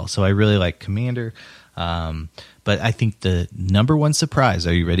shell. So I really like Commander. But I think the number one surprise,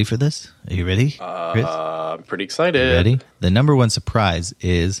 are you ready for this? Are you ready, Chris? I'm pretty excited. You ready? The number one surprise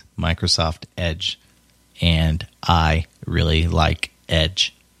is Microsoft Edge. And I really like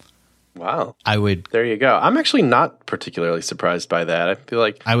Edge. Wow. There you go. I'm actually not particularly surprised by that. I feel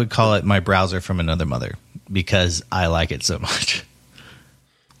like I would call it my browser from another mother because I like it so much.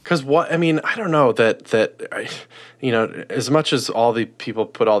 Because I don't know that as much as all the people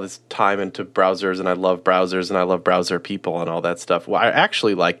put all this time into browsers, and I love browsers and I love browser people and all that stuff, what I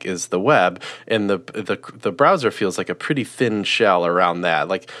actually like is the web, and the browser feels like a pretty thin shell around that.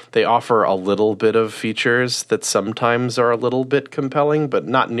 Like they offer a little bit of features that sometimes are a little bit compelling, but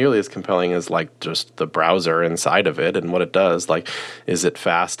not nearly as compelling as like just the browser inside of it and what it does. Like, is it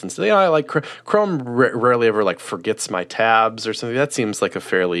fast? And so, I like Chrome rarely ever like forgets my tabs or something. That seems like a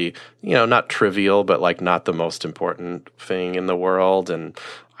fairly, not trivial, but like not the most important thing in the world. And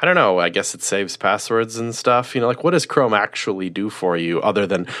I don't know, I guess it saves passwords and stuff. Like what does Chrome actually do for you other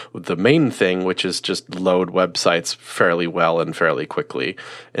than the main thing, which is just load websites fairly well and fairly quickly?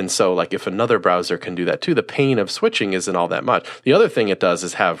 And so like if another browser can do that too, the pain of switching isn't all that much. The other thing it does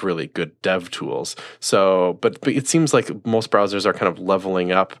is have really good dev tools. So, but it seems like most browsers are kind of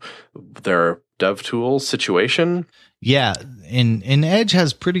leveling up their dev tool situation. Yeah, and Edge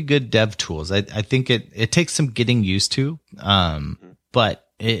has pretty good dev tools. I think it takes some getting used to, but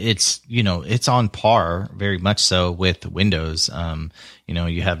it's on par very much so with Windows.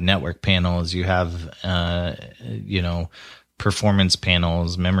 You have network panels, you have performance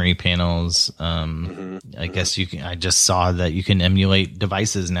panels, memory panels. I guess I just saw that you can emulate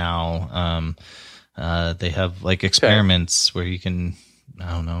devices now. They have like experiments where you can,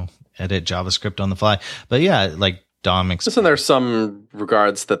 I don't know, edit JavaScript on the fly. But yeah, like Dom. Isn't there some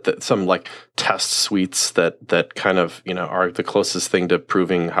regards that some like test suites that kind of are the closest thing to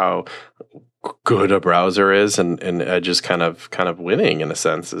proving how good a browser is, and Edge is kind of winning in a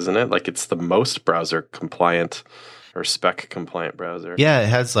sense, isn't it? Like it's the most browser compliant or spec compliant browser. Yeah, it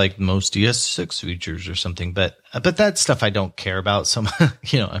has like most ES6 features or something, but that stuff I don't care about. So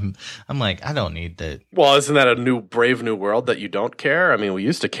I'm like, I don't need that. Well, isn't that a brave new world that you don't care? I mean, we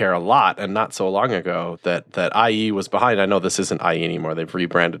used to care a lot, and not so long ago that IE was behind. I know this isn't IE anymore; they've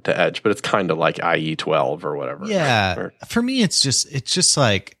rebranded to Edge, but it's kind of like IE 12 or whatever. Yeah, for me, it's just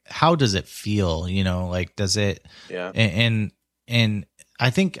like, how does it feel? Like, does it? Yeah, and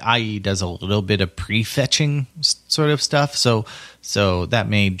IE does a little bit of prefetching sort of stuff, so that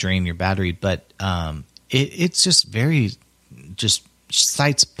may drain your battery, but it's just very just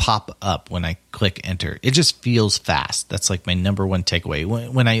sites pop up when I click enter. It just feels fast. That's like my number one takeaway.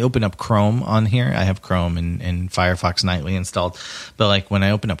 When I open up Chrome on here, I have Chrome and Firefox Nightly installed, but like when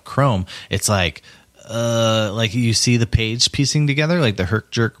I open up Chrome, it's like you see the page piecing together, like the herk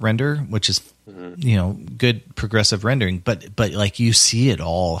jerk render, which is good progressive rendering, but like you see it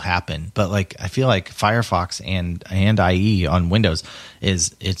all happen. But like I feel like Firefox and IE on Windows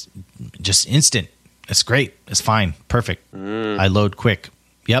it's just instant. It's great. It's fine. Perfect. I load quick.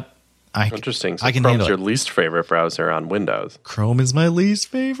 Yep. Interesting. So I can Chrome's handle your it. least favorite browser on Windows. Chrome is my least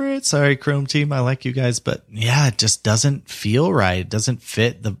favorite. Sorry, Chrome team. I like you guys, but yeah, it just doesn't feel right. It doesn't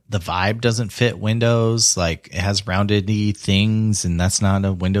fit. The vibe doesn't fit Windows. Like it has rounded-y things, and that's not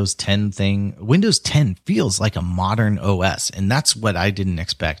a Windows 10 thing. Windows 10 feels like a modern OS, and that's what I didn't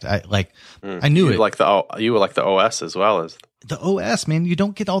expect. I knew it. You like the OS as well as the OS, man. You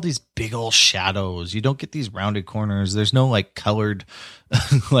don't get all these big old shadows. You don't get these rounded corners. There's no like colored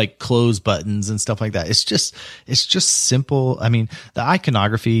like close buttons and stuff like that. It's just simple. I mean, the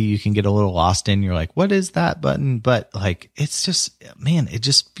iconography you can get a little lost in. You're like, what is that button? But like, it's just, man, it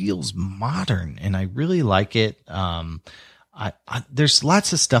just feels modern, and I really like it. There's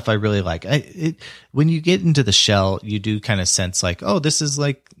lots of stuff I really like. When you get into the shell, you do kind of sense like, oh, this is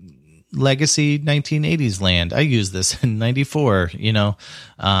like legacy 1980s land. I used this in 94,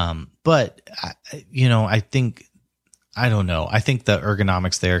 but I think, I don't know. I think the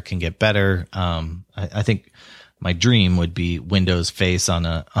ergonomics there can get better. I think my dream would be Windows face on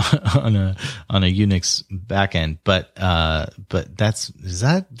a Unix backend, but is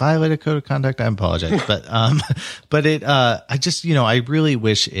that violate a code of conduct? I apologize, but I just, I really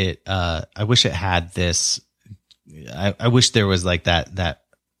wish I wish it had this. I wish there was like that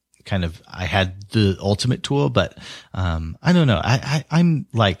kind of, I had the ultimate tool, but I don't know. I'm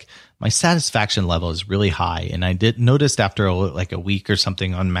like, my satisfaction level is really high, and I noticed after a week or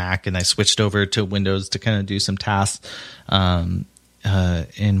something on Mac, and I switched over to Windows to kind of do some tasks in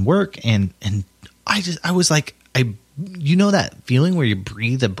work, and I was like, that feeling where you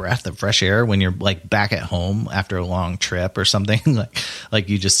breathe a breath of fresh air when you're like back at home after a long trip or something, like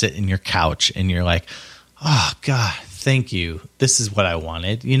you just sit in your couch and you're like, oh God, thank you. This is what I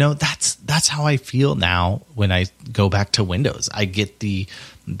wanted. That's how I feel now when I go back to Windows. I get the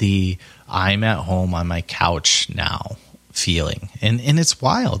I'm at home on my couch now feeling, and it's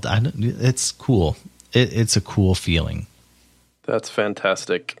wild. It's cool. It's a cool feeling. That's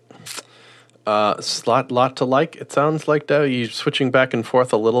fantastic. Lot to like. It sounds like though you're switching back and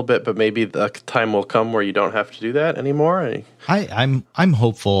forth a little bit, but maybe the time will come where you don't have to do that anymore. I'm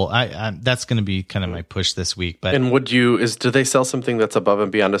hopeful. That's going to be kind of my push this week. But do they sell something that's above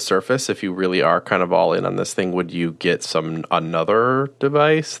and beyond a Surface? If you really are kind of all in on this thing, would you get another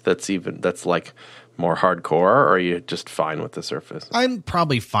device that's like more hardcore, or are you just fine with the Surface? I'm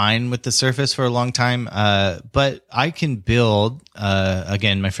probably fine with the Surface for a long time, but I can build.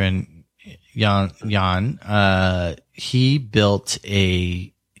 Again, my friend Jan, he built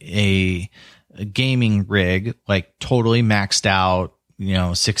a gaming rig, like totally maxed out,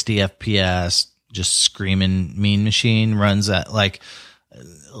 60 FPS, just screaming Mean Machine, runs at like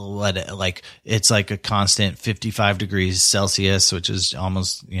it's like a constant 55 degrees Celsius, which is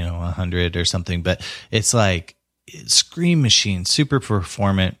almost 100 or something, but it's like Scream Machine, super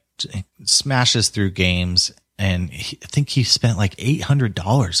performant, smashes through games, and I think he spent like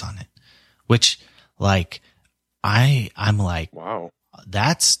 $800 on it. Which, like, I'm like, wow,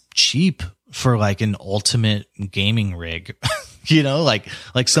 that's cheap for like an ultimate gaming rig, like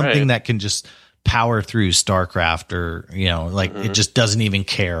something that can just power through StarCraft, or it just doesn't even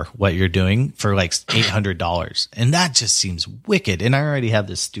care what you're doing for like $800, and that just seems wicked. And I already have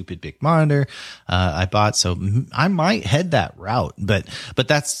this stupid big monitor I bought, so I might head that route. But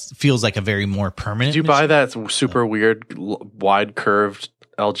that feels like a very more permanent. Did you buy that super weird wide curved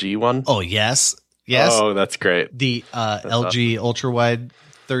LG one? Oh, yes. Oh, that's great. The LG ultra wide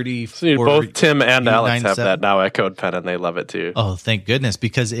 30. Both Tim and Alex have that now Echoed pen, and they love it too. Oh, thank goodness,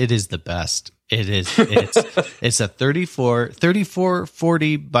 because it is the best. It is. It's a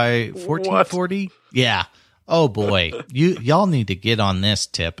 3440 by 1440. What? Yeah. Oh boy, y'all need to get on this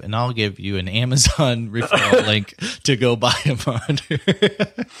tip, and I'll give you an Amazon referral link to go buy a monitor.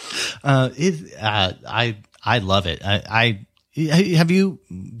 I love it. Do you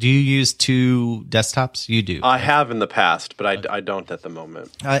use two desktops? You do. I have in the past, but I don't at the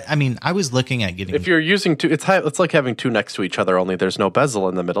moment. I mean, I was looking at getting. If you're using two, it's like having two next to each other, only there's no bezel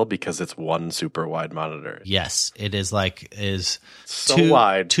in the middle because it's one super wide monitor. Yes, it is so two,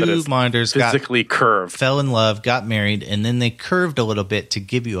 wide. Two monitors physically curved. Fell in love, got married, and then they curved a little bit to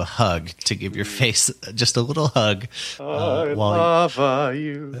give you a hug, to give your face just a little hug. I love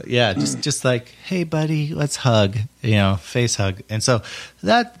you. Yeah, just like, hey, buddy, let's hug. Face hug. And so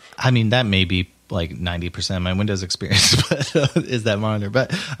that may be like 90% of my Windows experience, but is that monitor.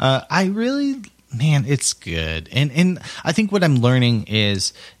 But I really, man, it's good. And I think what I'm learning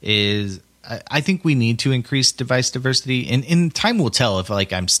is I think we need to increase device diversity. And time will tell if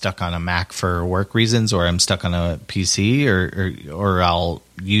like I'm stuck on a Mac for work reasons, or I'm stuck on a PC, or I'll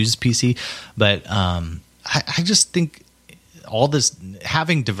use PC. But I just think all this,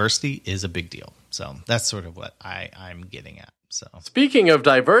 having diversity is a big deal. So that's sort of what I'm getting at. So speaking of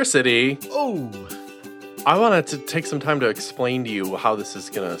diversity, I wanted to take some time to explain to you how this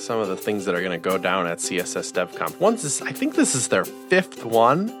is some of the things that are gonna go down at CSS DevConf. I think this is their 5th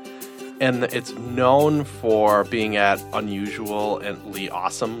one, and it's known for being at unusual and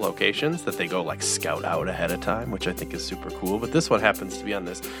awesome locations that they go like scout out ahead of time, which I think is super cool. But this one happens to be on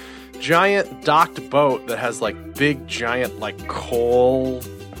this giant docked boat that has like big giant like coal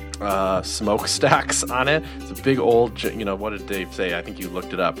smokestacks on it. It's a big old, what did Dave say? I think you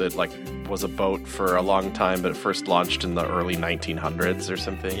looked it up. It like was a boat for a long time, but it first launched in the early 1900s or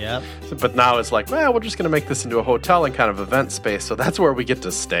something. Yep. But now it's like, well, we're just going to make this into a hotel and kind of event space. So that's where we get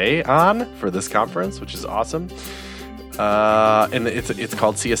to stay on for this conference, which is awesome. And it's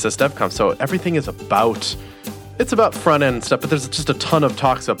called CSS DevConf. So everything is about front end stuff, but there's just a ton of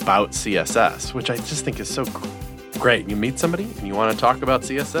talks about CSS, which I just think is so great. You meet somebody and you want to talk about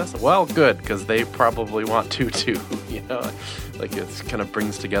CSS? Well, good, because they probably want to too. Like it kind of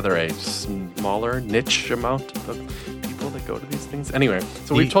brings together a smaller niche amount of people that go to these things. Anyway,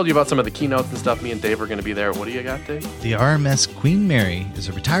 so we've told you about some of the keynotes and stuff. Me and Dave are going to be there. What do you got, Dave? The RMS Queen Mary is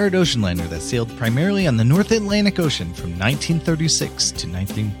a retired ocean liner that sailed primarily on the North Atlantic Ocean from 1936 to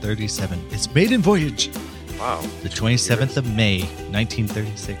 1937. Its maiden voyage. Wow. The 27th of May,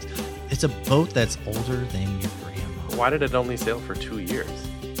 1936. It's a boat that's older than your grandma. Why did it only sail for 2 years?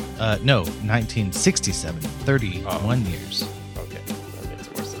 No, 1967, 31 years. Okay, that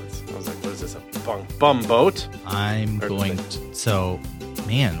makes more sense. I was like, what is this, a bum boat?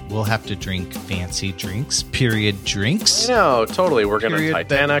 We'll have to drink fancy drinks, period drinks. I know, totally. We're going to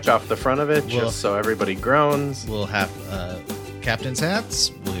Titanic off the front of it just so everybody groans. We'll have captain's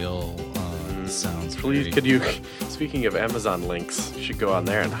hats. Sounds please, could you, speaking of Amazon links, you should go on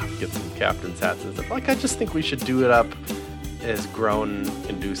there and get some captain's hats and stuff. Like, I just think we should do it up as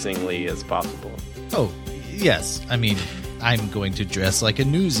groan-inducingly as possible. Oh, yes. I mean, I'm going to dress like a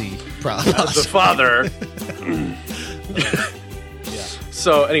newsie, probably. As the father. Yeah.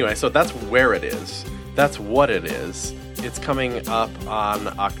 So, anyway, that's where it is. That's what it is. It's coming up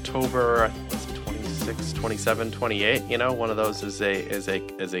on October, I think it's 26, 27, 28. One of those is a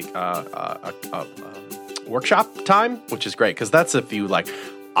workshop time, which is great because that's if you like,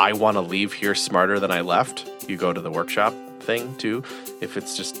 I want to leave here smarter than I left. You go to the workshop thing too. If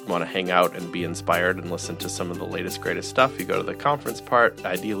it's just want to hang out and be inspired and listen to some of the latest greatest stuff, you go to the conference part.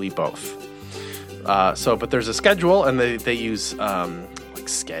 Ideally, both. But there's a schedule, and they use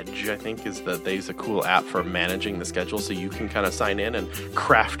Sketch, I think, they use a cool app for managing the schedule, so you can kind of sign in and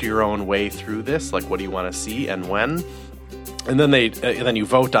craft your own way through this. Like, what do you want to see and when? And then then you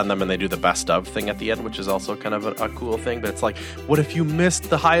vote on them, and they do the best of thing at the end, which is also kind of a cool thing. But it's like, what if you missed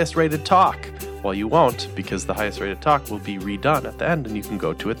the highest rated talk? Well, you won't, because the highest rated talk will be redone at the end, and you can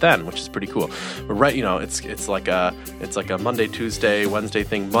go to it then, which is pretty cool. But right, it's like a Monday, Tuesday, Wednesday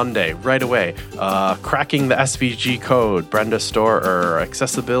thing. Monday, right away, cracking the SVG code, Brenda Storer,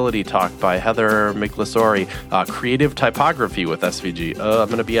 accessibility talk by Heather Miglasori, creative typography with SVG. I'm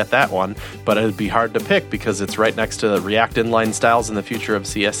going to be at that one, but it'd be hard to pick because it's right next to React Inline Styles and the Future of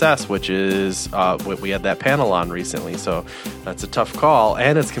CSS, which is what we had that panel on recently. So that's a tough call,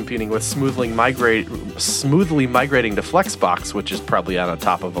 and it's competing with smoothly migrating to Flexbox, which is probably on the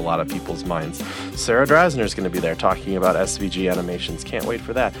top of a lot of people's minds. Sarah Drasner is going to be there talking about SVG animations. Can't wait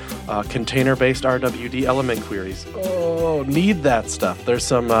for that. Container-based RWD element queries. Oh, need that stuff. There's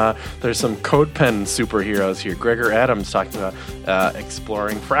some CodePen superheroes here. Gregor Adams talking about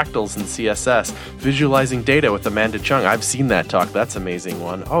exploring fractals in CSS, visualizing data with Amanda Chung. I've seen that talk. That's an amazing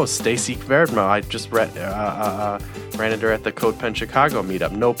one. Oh, Stacy Verdma. I just ran into her at the CodePen Chicago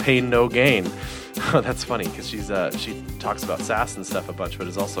meetup. No pain, no gain. That's funny because she talks about Sass and stuff a bunch, but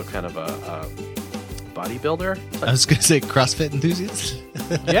is also kind of a bodybuilder. I was going to say CrossFit enthusiast.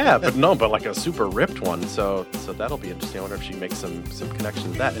 Yeah, but like a super ripped one. So that'll be interesting. I wonder if she makes some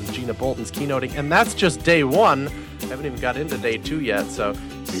connection to that. And Gina Bolton's keynoting, and that's just day one. I haven't even got into day 2 yet.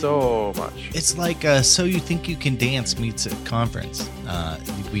 So much. It's like So You Think You Can Dance meets a conference.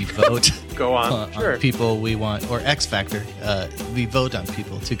 We vote. Go on. Sure. On people we want, or X Factor. We vote on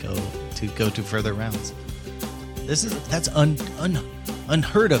people to go to further rounds. That's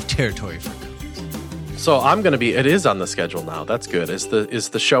unheard of territory for conference. So I'm going to be. It is on the schedule now. That's good. Is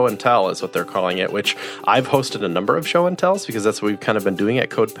the show and tell is what they're calling it. Which I've hosted a number of show and tells because that's what we've kind of been doing at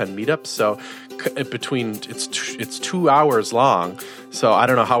CodePen meetups. So it's 2 hours long. So I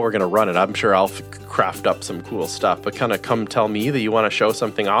don't know how we're going to run it. I'm sure I'll craft up some cool stuff. But kind of come tell me that you want to show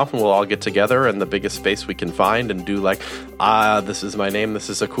something off, and we'll all get together in the biggest space we can find and do like, this is my name. This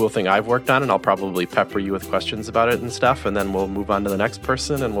is a cool thing I've worked on, and I'll probably pepper you with questions about it and stuff. And then we'll move on to the next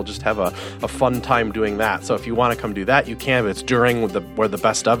person, and we'll just have a fun time doing that. So if you want to come do that, you can. But it's during where the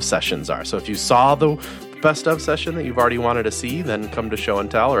best of sessions are. So if you saw the best of session that you've already wanted to see, then come to show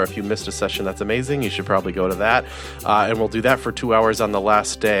and tell. Or if you missed a session that's amazing, you should probably go to that. And we'll do that for 2 hours on the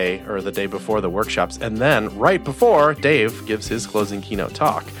last day or the day before the workshops. And then right before, Dave gives his closing keynote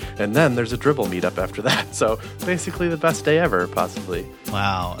talk. And then there's a dribble meetup after that. So basically the best day ever, possibly.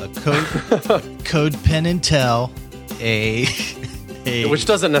 Wow. A code pen and tell. Which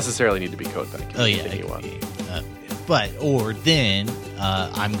doesn't necessarily need to be CodePen. Oh, yeah. Or then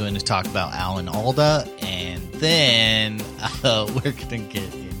I'm going to talk about Alan Alda, and then we're going to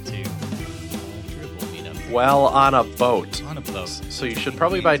get into dribble meetup. Well, on a boat. On a boat. So you should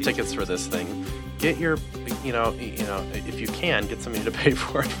probably buy tickets for this thing. Get your, if you can, get somebody to pay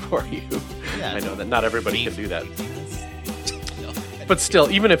for it for you. Yeah, I know that not everybody can do that. But still,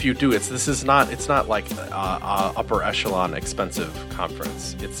 even if you do, it's not like upper echelon expensive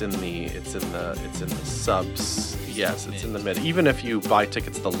conference. It's in the subs. Yes, it's in the mid. Even if you buy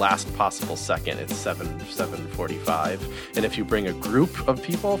tickets the last possible second, it's $745. And if you bring a group of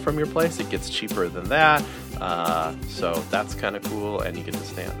people from your place, it gets cheaper than that. So that's kind of cool, and you get to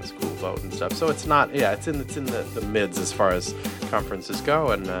stay on this cool boat and stuff. So it's not, it's in the mids as far as conferences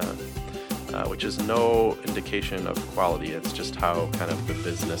go, and which is no indication of quality. It's just how kind of the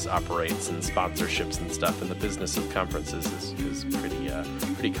business operates and sponsorships and stuff. And the business of conferences is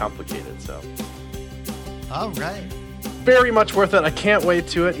pretty complicated. So. All right. Very much worth it. I can't wait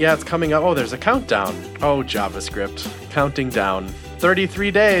to it. Yeah, it's coming up. Oh, there's a countdown. Oh, JavaScript. Counting down.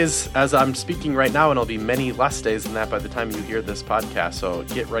 33 days as I'm speaking right now, and it'll be many less days than that by the time you hear this podcast. So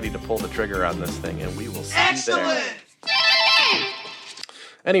get ready to pull the trigger on this thing, and we will see you there.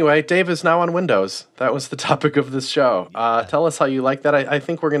 Anyway, Dave is now on Windows. That was the topic of this show. Tell us how you like that. I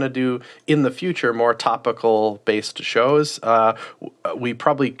think we're going to do, in the future, more topical-based shows. We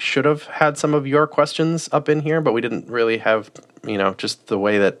probably should have had some of your questions up in here, but we didn't really have, just the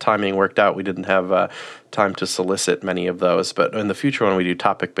way that timing worked out, we didn't have time to solicit many of those. But in the future, when we do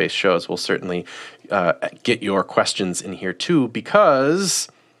topic-based shows, we'll certainly get your questions in here, too, because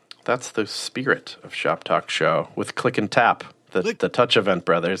that's the spirit of Shop Talk Show with Click and Tap. The Touch Event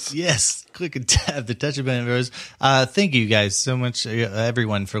Brothers. Yes, Click and Tap, the Touch Event Brothers. Thank you guys so much,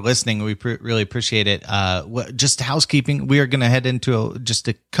 everyone, for listening. We really appreciate it. Just housekeeping, we are going to head into just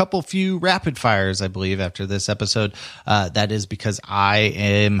a few rapid fires, I believe, after this episode. That is because I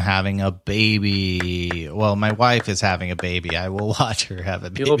am having a baby. Well, my wife is having a baby. I will watch her have a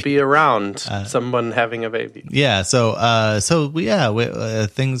baby. You'll be around someone having a baby. Yeah, things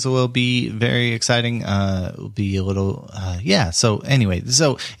will be very exciting. Will be a little, So anyway,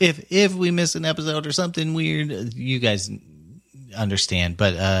 if we miss an episode or something weird, you guys understand.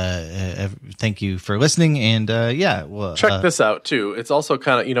 But thank you for listening, and check this out too. It's also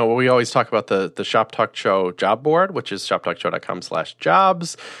kind of, we always talk about the Shop Talk Show job board, which is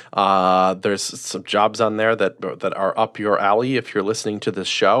shoptalkshow.com/jobs. There's some jobs on there that are up your alley if you're listening to this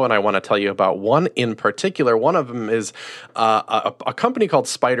show, and I want to tell you about one in particular. One of them is a company called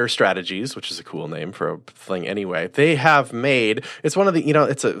Spider Strategies, which is a cool name for a thing anyway. They have made, it's one of the,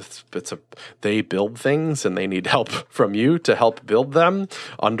 they build things and they need help from you to help build them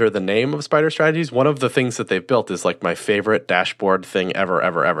under the name of Spider Strategies. One of the things that they've built is like my favorite dashboard thing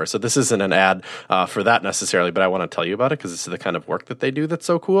ever. So this isn't an ad for that necessarily, but I want to tell you about it because it's the kind of work that they do that's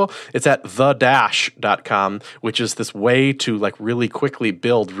so cool. It's at thedash.com, which is this way to like really quickly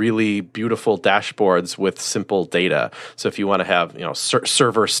build really beautiful dashboards with simple data. So if you want to have,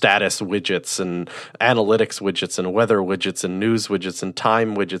 server status widgets and analytics widgets and weather widgets and news widgets and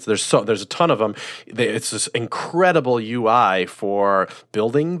time widgets, there's a ton of them. It's this incredible UI for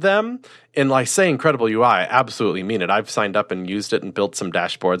building them, And I say incredible UI, I absolutely mean it. I've signed up and used it and built some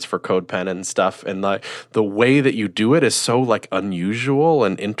dashboards for CodePen and stuff. And the way that you do it is so like unusual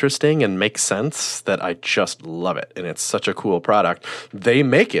and interesting and makes sense that I just love it. And it's such a cool product. They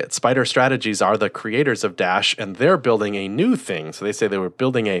make it. Spider Strategies are the creators of Dash, and they're building a new thing. So they say they were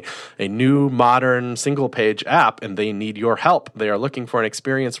building a new modern single page app, and they need your help. They are looking for an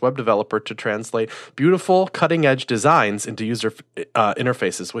experienced web developer to translate beautiful cutting edge designs into user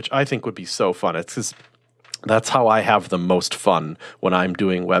interfaces, which I think would be so fun. It's because that's how I have the most fun when I'm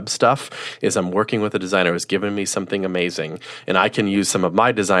doing web stuff, is I'm working with a designer who's given me something amazing, and I can use some of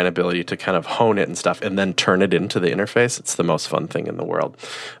my design ability to kind of hone it and stuff and then turn it into the interface. It's the most fun thing in the world.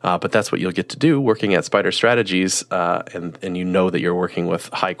 But that's what you'll get to do working at Spider Strategies, and you know that you're working with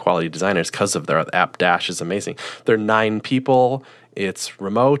high-quality designers because of their app. Dash is amazing. They're 9 people. It's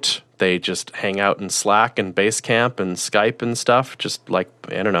remote. They just hang out in Slack and Basecamp and Skype and stuff. Just like,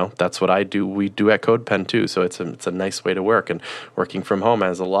 I don't know, that's what I do. We do at CodePen too. So it's a nice way to work, and working from home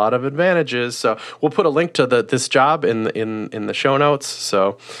has a lot of advantages. So we'll put a link to this job in the show notes.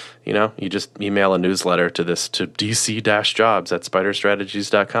 So, you just email a newsletter to dc-jobs at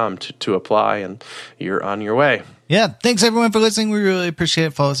spiderstrategies.com to apply, and you're on your way. Yeah, thanks everyone for listening. We really appreciate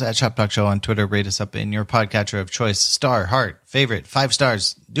it. Follow us at Shop Talk Show on Twitter. Rate us up in your podcatcher of choice. Star, heart, favorite, 5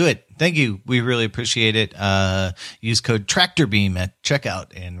 stars. Do it. Thank you. We really appreciate it. Use code TRACTORBEAM at checkout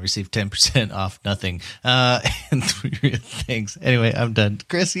and receive 10% off nothing. And thanks. Anyway, I'm done.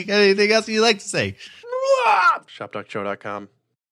 Chris, you got anything else you'd like to say? ShopTalkShow.com.